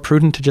is it more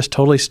prudent to just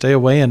totally stay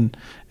away and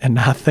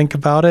not think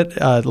about it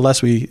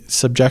unless we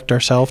subject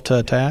ourselves to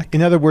attack?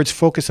 In other words,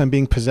 focus on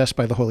being possessed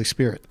by the Holy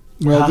Spirit.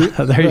 Well,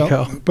 there you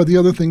go. But the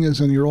other thing is,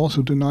 and you're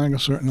also denying a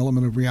certain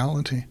element of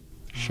reality.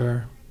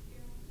 Sure.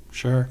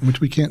 Which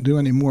we can't do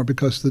anymore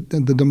because the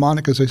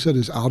demonic, as I said,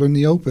 is out in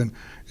the open.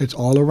 It's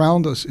all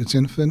around us. It's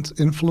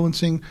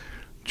influencing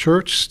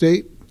church,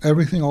 state,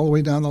 everything all the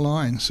way down the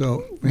line.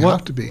 So we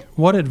have to be.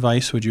 What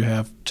advice would you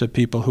have to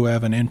people who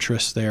have an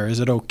interest there? Is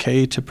it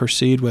okay to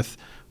proceed with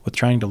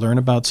trying to learn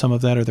about some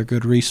of that? Are there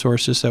good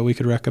resources that we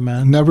could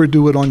recommend? Never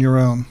do it on your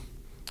own.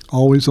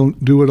 Always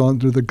do it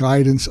under the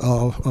guidance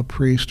of a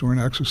priest or an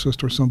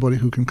exorcist or somebody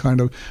who can kind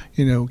of,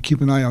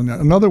 keep an eye on that.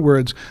 In other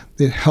words,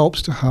 it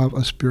helps to have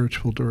a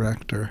spiritual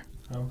director.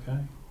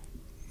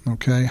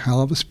 Okay,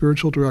 have a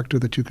spiritual director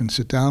that you can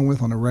sit down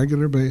with on a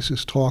regular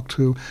basis, talk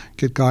to,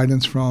 get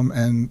guidance from,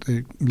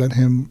 and let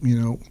him,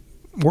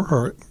 or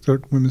her,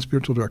 women's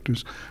spiritual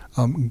directors,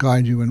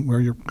 guide you in where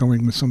you're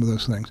going with some of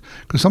those things.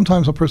 Because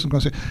sometimes a person's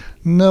going to say,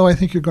 no, I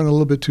think you're going a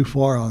little bit too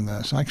far on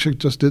this. I actually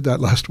just did that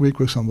last week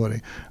with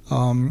somebody.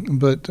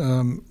 But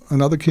in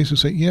other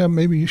cases say,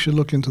 maybe you should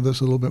look into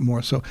this a little bit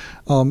more. So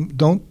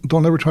don't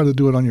ever try to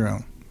do it on your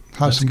own.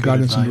 Have some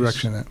guidance and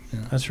direction in it. Yeah.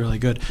 That's really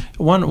good.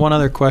 One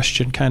other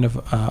question, kind of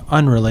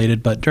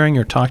unrelated, but during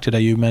your talk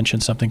today, you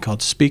mentioned something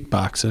called speak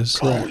boxes.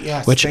 Oh,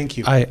 yes, which thank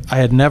you. I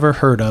had never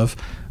heard of.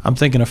 I'm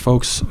thinking of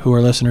folks who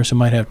are listeners who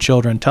might have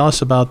children. Tell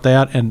us about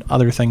that and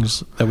other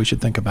things that we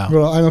should think about.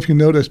 Well, I don't know if you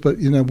noticed, but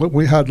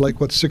we had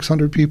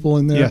 600 people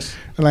in there. Yes.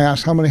 And I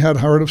asked how many had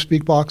heard of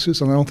speak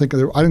boxes, and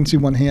I didn't see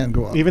one hand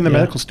go up. Even the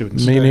medical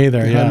students. Me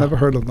neither. I've never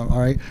heard of them. All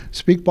right.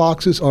 Speak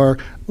boxes are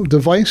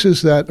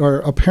devices that are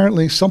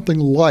apparently something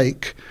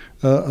like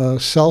a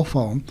cell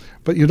phone,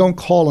 but you don't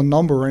call a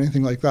number or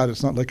anything like that.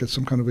 It's not like it's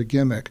some kind of a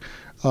gimmick.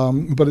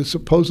 But it's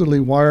supposedly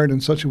wired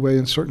in such a way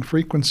in certain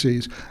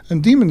frequencies.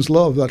 And demons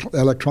love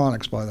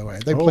electronics, by the way.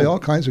 They play all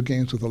kinds of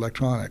games with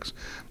electronics.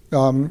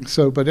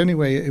 But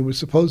anyway, it was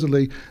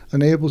supposedly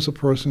enables a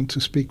person to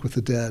speak with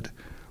the dead.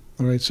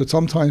 All right. So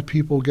sometimes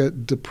people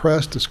get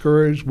depressed,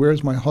 discouraged.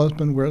 Where's my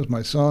husband? Where's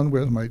my son?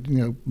 Where's my,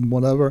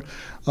 whatever?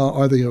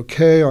 Are they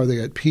okay? Are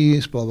they at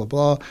peace? Blah, blah,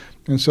 blah.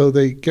 And so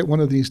they get one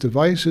of these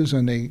devices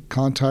and they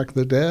contact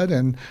the dead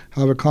and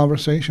have a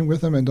conversation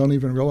with them and don't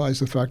even realize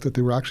the fact that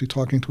they were actually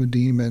talking to a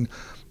demon,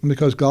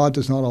 because God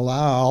does not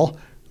allow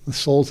the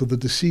souls of the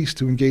deceased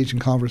to engage in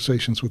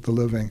conversations with the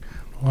living.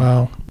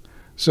 Wow.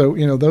 So,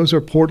 those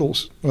are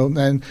portals.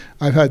 And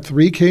I've had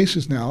 3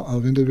 cases now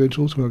of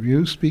individuals who have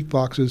used speak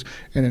boxes,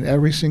 and in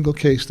every single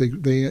case,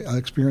 they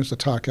experienced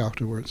attack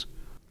afterwards.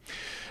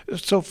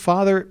 So,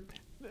 Father,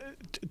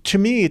 to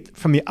me,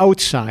 from the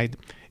outside,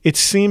 it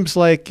seems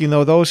like,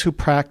 those who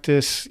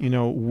practice,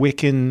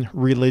 Wiccan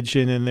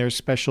religion and their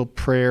special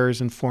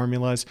prayers and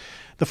formulas,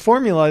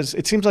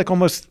 it seems like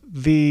almost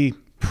the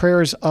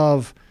prayers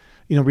of,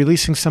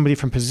 releasing somebody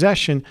from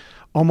possession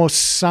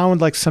almost sound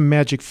like some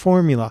magic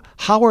formula.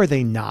 How are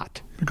they not?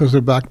 Because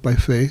they're backed by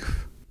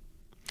faith.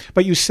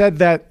 But you said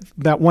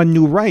that one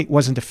new rite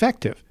wasn't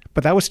effective,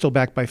 but that was still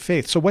backed by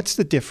faith. So what's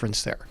the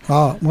difference there?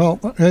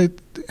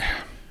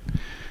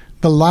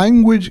 The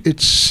language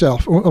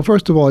itself, well,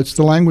 first of all, it's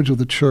the language of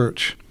the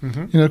church.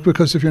 Mm-hmm.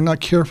 Because if you're not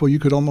careful, you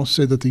could almost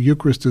say that the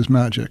Eucharist is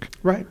magic.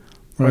 Right.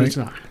 But it's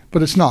not.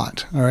 But it's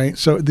not, all right?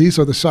 So these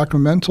are the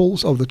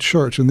sacramentals of the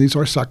church, and these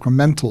are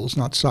sacramentals,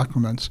 not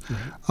sacraments,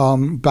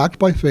 backed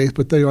by faith,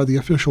 but they are the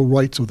official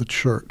rites of the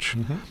church.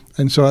 Mm-hmm.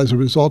 And so as a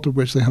result of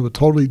which they have a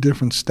totally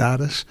different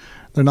status.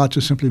 They're not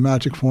just simply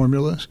magic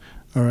formulas,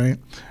 all right?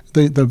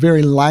 The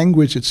very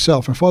language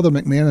itself, and Father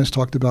McManus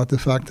talked about the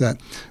fact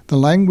that the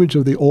language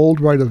of the old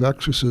rite of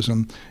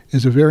exorcism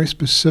is a very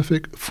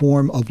specific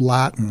form of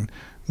Latin,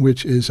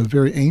 which is a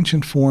very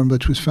ancient form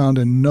which was found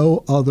in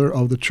no other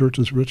of the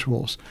church's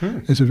rituals.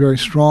 It's a very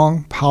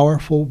strong,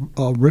 powerful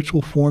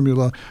ritual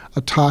formula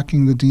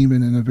attacking the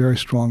demon in a very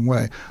strong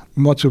way,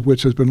 much of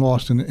which has been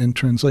lost in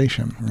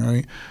translation,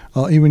 right?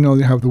 Even though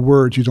you have the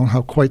words, you don't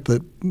have quite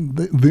the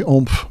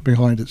oomph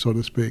behind it, so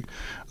to speak.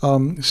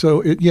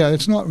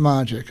 It's not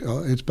magic.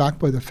 It's backed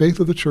by the faith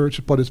of the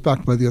church, but it's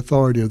backed by the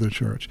authority of the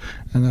church,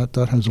 and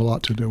that has a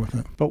lot to do with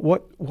it. But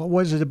what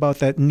was it about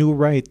that new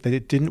rite that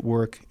it didn't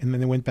work, and then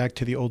they went back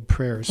to the old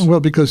prayers? Well,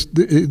 because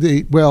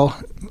without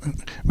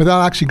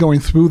actually going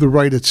through the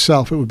rite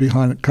itself, it would be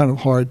kind of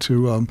hard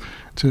to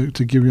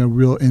give you a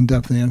real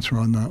in-depth answer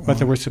on that. But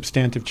there were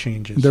substantive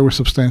changes. There were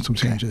substantial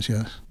changes,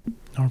 yes.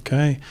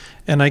 Okay.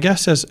 And I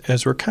guess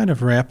as we're kind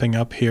of wrapping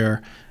up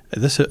here,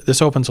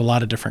 this opens a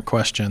lot of different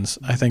questions,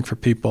 I think, for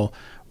people.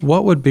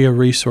 What would be a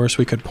resource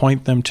we could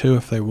point them to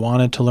if they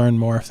wanted to learn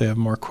more, if they have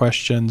more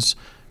questions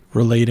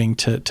relating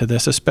to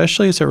this,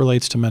 especially as it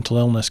relates to mental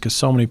illness, because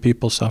so many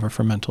people suffer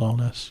from mental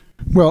illness?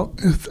 Well,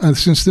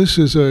 since this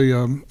is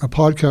a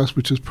podcast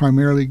which is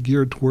primarily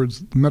geared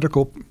towards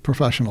medical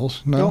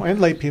professionals. And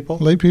lay people.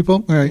 Lay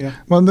people? All right. Yeah.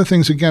 One of the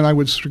things, again, I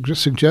would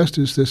suggest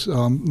is this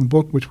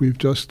book which we've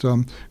just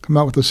come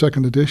out with the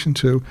second edition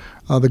to,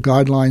 the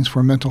Guidelines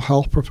for Mental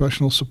Health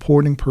Professionals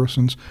Supporting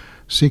Persons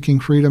Seeking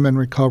Freedom and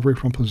Recovery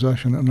from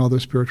Possession and Other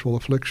Spiritual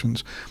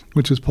Afflictions,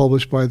 which is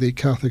published by the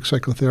Catholic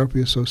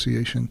Psychotherapy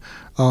Association,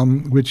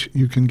 which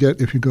you can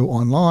get if you go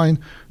online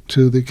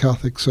to the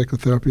Catholic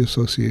Psychotherapy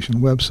Association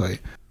website.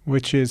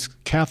 Which is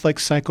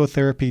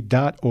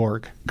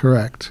catholicpsychotherapy.org.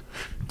 Correct.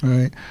 All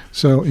right.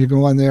 So you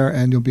go on there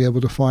and you'll be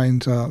able to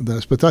find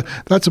this. But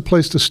that's a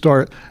place to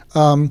start.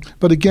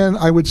 But again,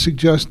 I would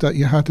suggest that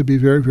you have to be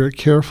very, very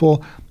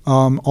careful.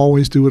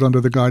 Always do it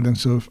under the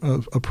guidance of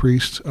a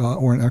priest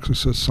or an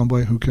exorcist,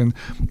 somebody who can,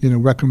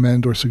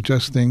 recommend or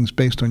suggest things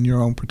based on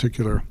your own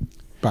particular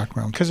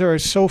background. Because there are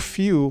so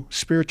few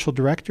spiritual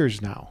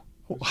directors now.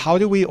 How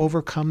do we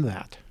overcome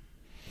that?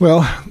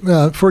 Well,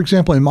 for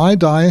example, in my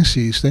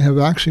diocese, they have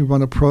actually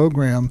run a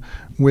program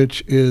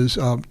which is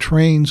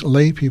trains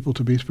lay people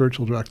to be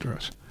spiritual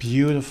directors.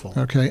 Beautiful.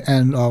 Okay,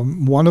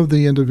 and one of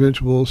the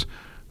individuals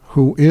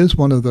who is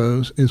one of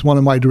those is one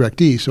of my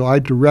directees. So I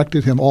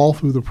directed him all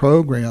through the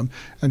program,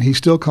 and he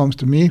still comes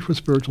to me for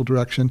spiritual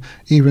direction,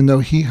 even though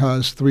he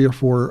has 3 or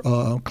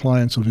 4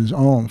 clients of his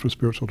own for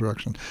spiritual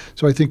direction.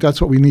 So I think that's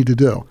what we need to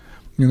do.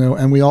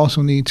 And we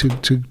also need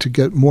to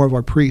get more of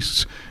our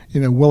priests,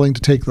 willing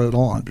to take that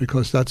on,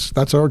 because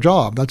that's our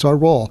job, that's our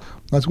role,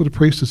 that's what a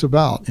priest is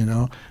about,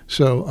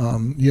 So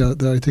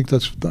I think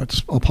that's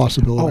a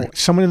possibility. Oh,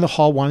 someone in the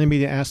hall wanted me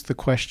to ask the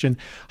question: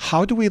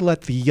 how do we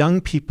let the young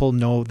people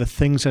know the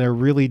things that are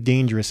really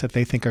dangerous that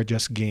they think are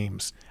just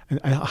games, and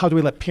how do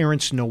we let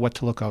parents know what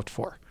to look out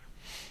for?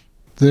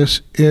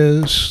 This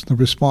is the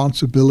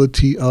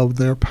responsibility of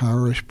their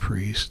parish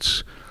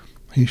priests.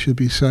 He should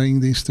be saying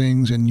these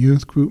things in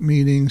youth group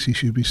meetings. He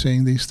should be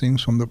saying these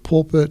things from the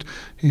pulpit.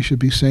 He should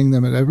be saying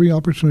them at every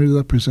opportunity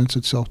that presents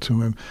itself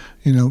to him.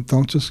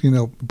 Don't just,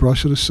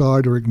 brush it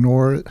aside or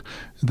ignore it.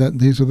 That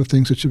these are the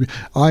things that should be.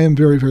 I am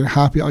very, very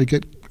happy. I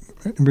get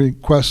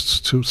requests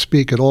to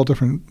speak at all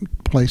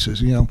different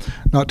places.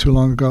 Not too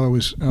long ago I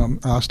was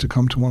asked to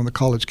come to one of the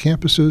college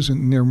campuses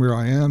near where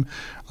I am.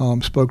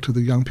 Spoke to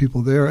the young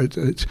people there.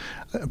 It's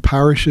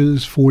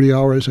parishes, 40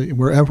 hours,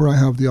 wherever I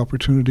have the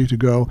opportunity to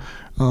go,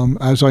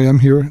 as I am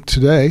here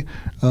today,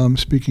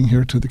 speaking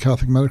here to the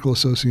Catholic Medical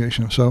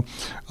Association. So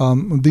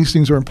these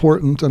things are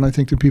important, and I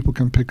think that people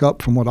can pick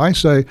up from what I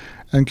say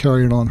and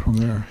carry it on from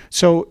there.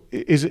 So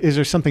is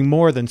there something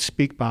more than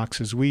speak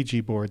boxes,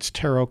 Ouija boards,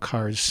 tarot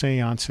cards,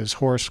 seances,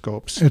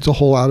 horoscopes? It's a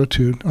whole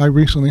attitude. I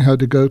recently had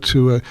to go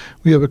to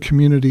we have a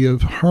community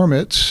of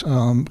hermits,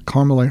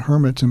 Carmelite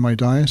hermits in my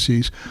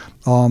diocese,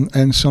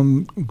 and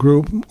some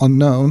group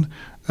unknown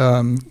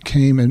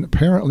came and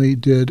apparently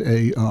did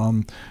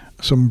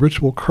some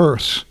ritual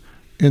curse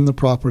in the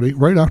property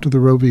right after the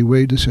Roe v.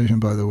 Wade decision,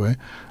 by the way.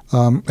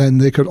 And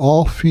they could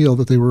all feel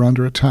that they were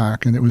under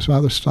attack, and it was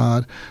rather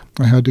sad.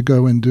 I had to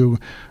go and do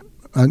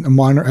a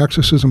minor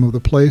exorcism of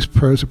the place,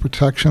 prayers of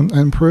protection,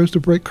 and prayers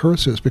to break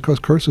curses, because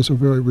curses are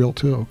very real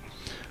too.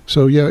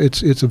 So yeah,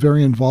 it's a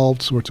very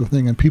involved sort of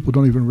thing, and people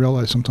don't even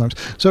realize sometimes.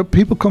 So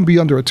people can be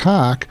under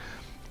attack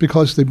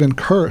because they've been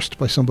cursed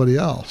by somebody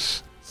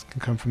else. It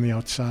can come from the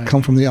outside.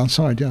 Come from the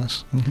outside,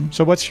 yes. Mm-hmm.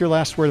 So what's your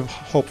last word of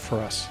hope for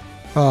us?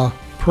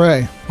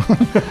 Pray.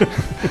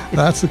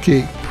 That's the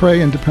key.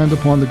 Pray and depend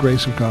upon the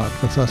grace of God,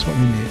 because that's what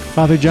we need.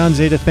 Father John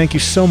Zeta, thank you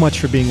so much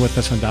for being with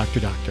us on Dr.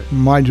 Doctor.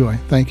 My joy.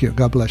 Thank you.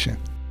 God bless you.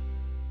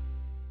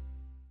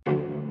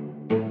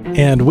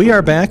 And we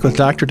are back with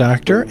Dr.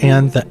 Doctor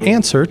and the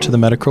answer to the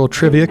medical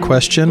trivia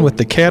question with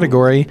the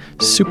category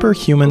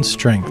Superhuman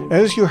Strength.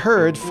 As you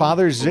heard,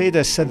 Father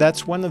Zeta said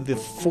that's one of the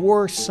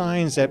 4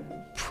 signs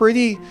that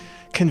pretty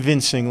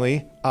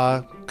convincingly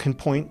can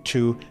point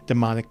to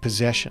demonic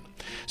possession.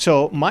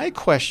 So my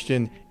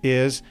question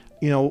is,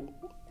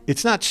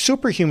 it's not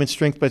superhuman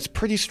strength, but it's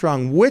pretty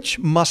strong. Which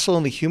muscle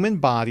in the human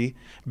body,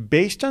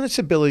 based on its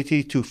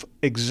ability to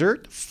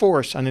exert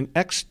force on an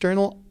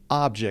external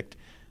object,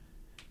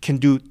 can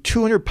do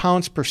 200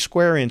 pounds per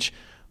square inch,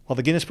 while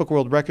the Guinness Book of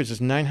World Records is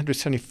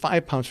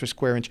 975 pounds per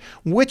square inch?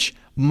 Which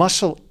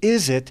muscle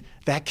is it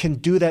that can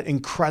do that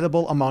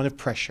incredible amount of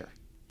pressure?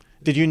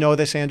 Did you know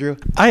this, Andrew?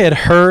 I had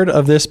heard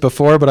of this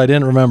before, but I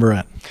didn't remember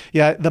it.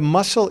 Yeah, the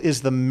muscle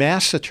is the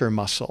masseter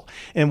muscle.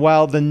 And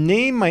while the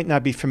name might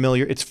not be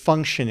familiar, its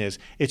function is.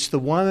 It's the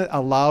one that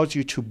allows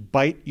you to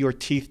bite your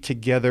teeth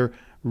together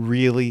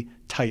really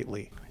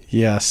tightly.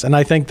 Yes, and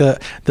I think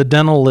the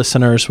dental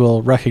listeners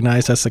will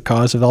recognize that's the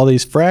cause of all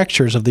these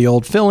fractures of the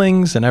old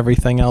fillings and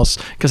everything else,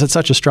 because it's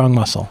such a strong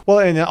muscle. Well,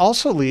 and it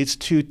also leads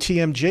to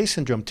TMJ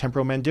syndrome,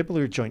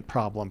 temporomandibular joint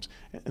problems,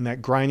 and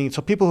that grinding.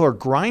 So people who are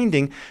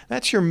grinding,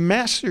 that's your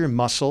masseter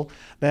muscle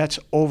that's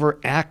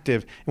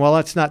overactive. And while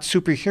that's not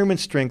superhuman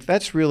strength,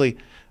 that's really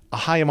a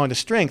high amount of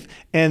strength.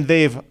 And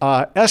they've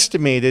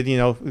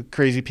estimated,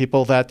 crazy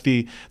people, that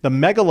the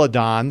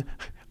megalodon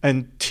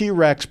and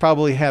T-Rex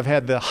probably have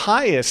had the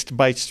highest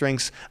bite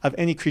strengths of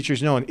any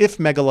creatures known, if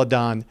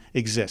Megalodon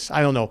exists.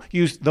 I don't know.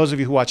 Those of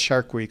you who watch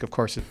Shark Week, of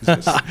course it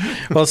exists.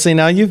 Well, see,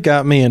 now you've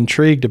got me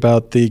intrigued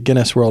about the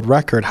Guinness World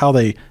Record, how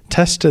they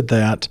tested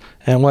that,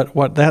 and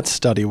what that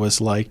study was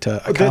like to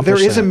accomplish There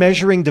is that. a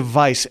measuring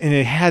device, and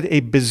it had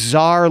a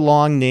bizarre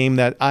long name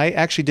that I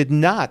actually did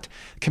not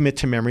commit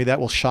to memory.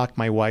 That will shock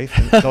my wife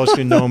and those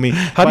who know me.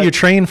 How do you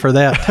train for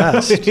that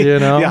test,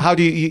 Yeah, how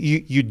do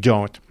you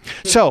don't.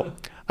 So,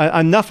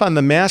 enough on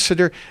the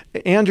masseter.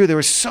 Andrew, there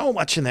was so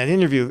much in that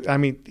interview. I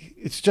mean,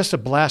 it's just a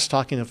blast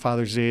talking to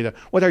Father Zeta.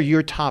 What are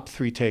your top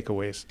 3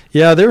 takeaways?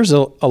 Yeah, there's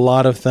a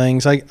lot of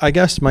things. I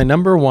guess my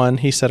number one,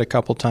 he said a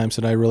couple times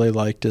that I really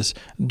liked, is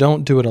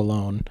don't do it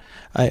alone.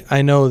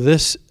 I know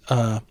this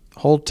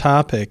whole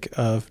topic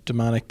of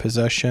demonic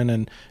possession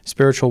and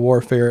spiritual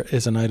warfare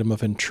is an item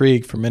of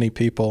intrigue for many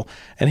people.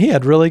 And he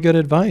had really good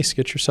advice.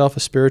 Get yourself a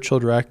spiritual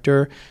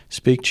director,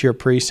 speak to your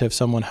priest, have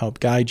someone help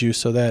guide you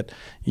so that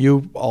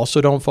you also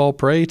don't fall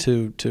prey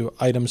to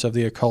items of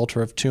the occult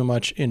or of too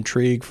much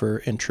intrigue for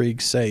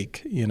intrigue's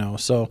sake,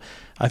 So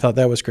I thought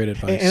that was great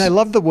advice. And I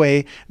love the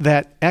way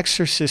that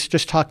exorcists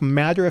just talk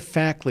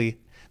matter-of-factly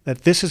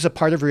that this is a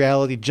part of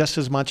reality just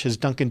as much as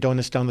Dunkin'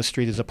 Donuts down the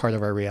street is a part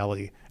of our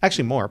reality.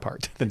 Actually, more a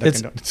part than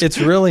Dunkin' Donuts. It's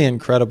really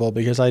incredible,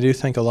 because I do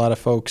think a lot of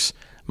folks,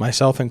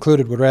 myself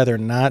included, would rather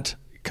not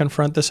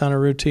confront this on a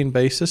routine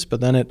basis,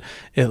 but then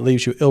it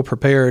leaves you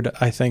ill-prepared,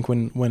 I think,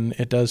 when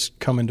it does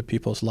come into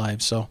people's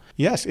lives. So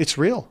yes, it's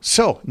real.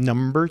 So,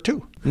 number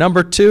 2.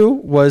 Number 2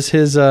 was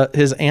his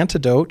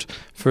antidote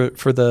for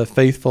the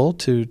faithful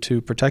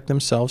to protect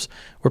themselves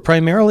were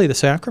primarily the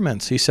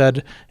sacraments. He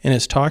said in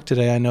his talk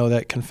today, I know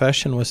that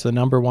confession was the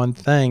number one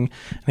thing,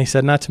 and he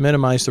said not to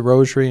minimize the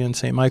rosary and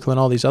St. Michael and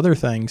all these other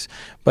things,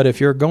 but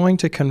if you're going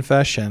to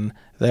confession,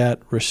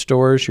 that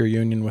restores your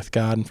union with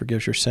God and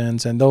forgives your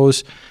sins, and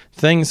those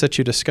things that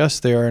you discuss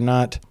there are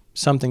not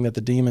something that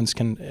the demons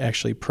can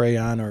actually prey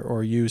on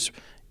or use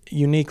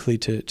uniquely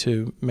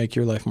to make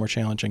your life more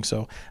challenging.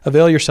 So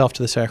avail yourself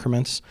to the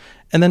sacraments.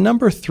 And then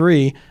number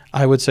 3,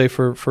 I would say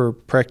for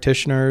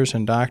practitioners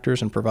and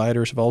doctors and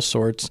providers of all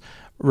sorts,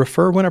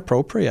 refer when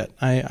appropriate.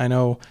 I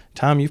know,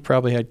 Tom, you've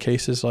probably had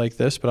cases like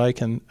this, but I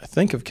can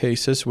think of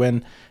cases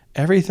when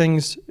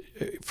everything's,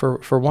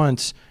 for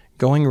once,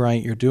 going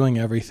right, you're doing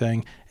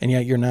everything, and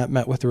yet you're not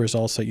met with the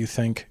results that you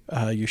think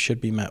you should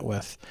be met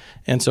with.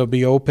 And so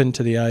be open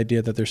to the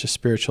idea that there's a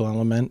spiritual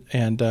element,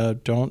 and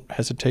don't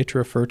hesitate to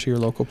refer to your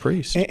local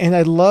priest. And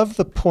I love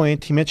the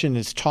point he mentioned in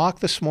his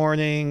talk this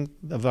morning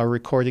of our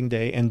recording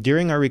day, and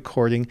during our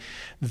recording,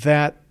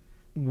 that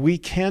we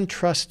can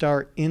trust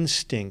our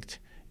instinct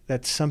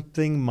that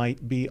something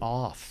might be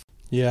off.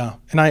 Yeah.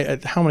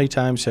 And how many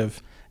times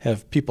have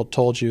people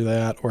told you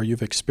that, or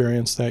you've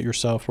experienced that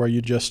yourself, where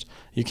you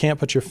can't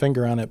put your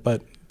finger on it,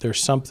 but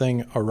there's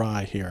something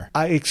awry here?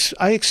 I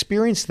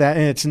experienced that,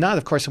 and it's not,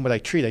 of course, in what I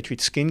treat. I treat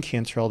skin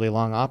cancer all day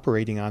long,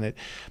 operating on it.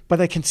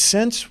 But I can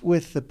sense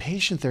with the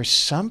patient there's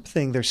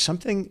something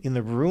in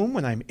the room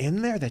when I'm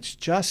in there that's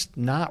just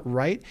not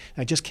right.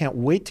 I just can't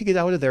wait to get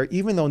out of there,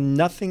 even though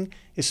nothing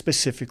is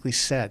specifically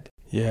said.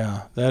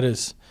 Yeah, that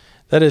is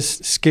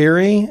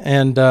scary,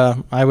 and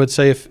I would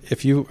say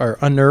if you are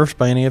unnerved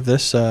by any of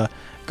this,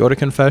 go to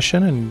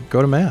confession and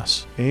go to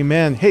Mass.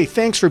 Amen. Hey,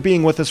 thanks for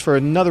being with us for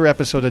another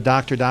episode of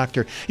Dr.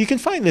 Doctor. You can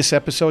find this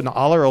episode and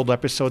all our old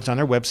episodes on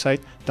our website,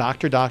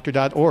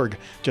 drdoctor.org.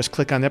 Just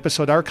click on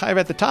Episode Archive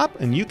at the top,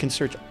 and you can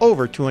search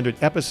over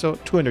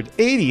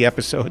 280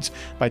 episodes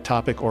by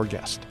topic or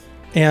guest.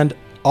 And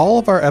all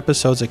of our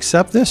episodes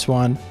except this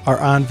one are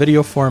on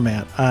video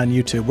format on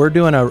YouTube. We're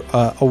doing a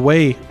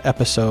away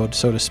episode,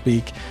 so to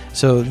speak.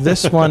 So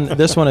this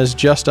one is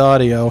just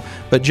audio,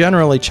 but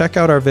generally check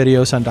out our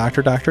videos on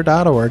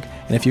drdoctor.org.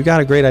 And if you got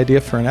a great idea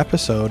for an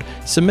episode,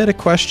 submit a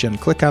question.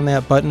 Click on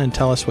that button and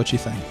tell us what you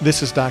think.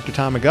 This is Dr.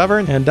 Tom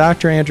McGovern and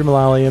Dr. Andrew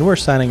Mullally, and we're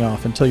signing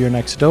off until your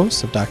next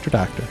dose of Dr.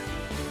 Doctor.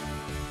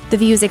 The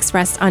views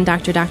expressed on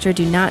Dr. Doctor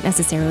do not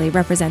necessarily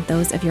represent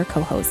those of your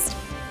co-host.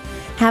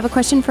 Have a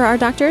question for our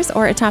doctors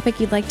or a topic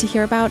you'd like to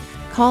hear about?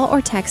 Call or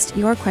text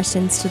your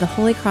questions to the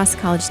Holy Cross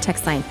College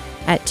text line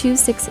at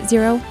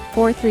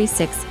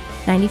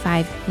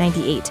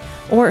 260-436-9598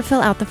 or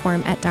fill out the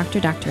form at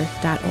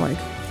drdoctor.org.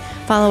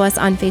 Follow us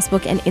on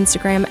Facebook and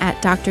Instagram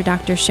at Dr.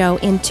 Doctor Show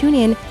and tune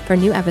in for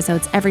new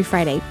episodes every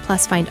Friday.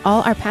 Plus, find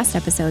all our past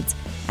episodes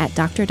at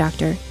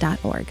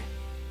drdoctor.org.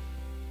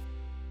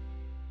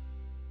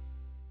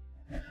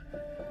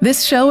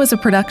 This show is a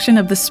production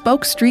of the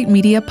Spoke Street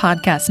Media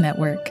Podcast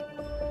Network.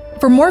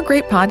 For more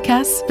great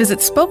podcasts, visit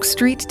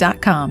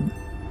spokestreet.com.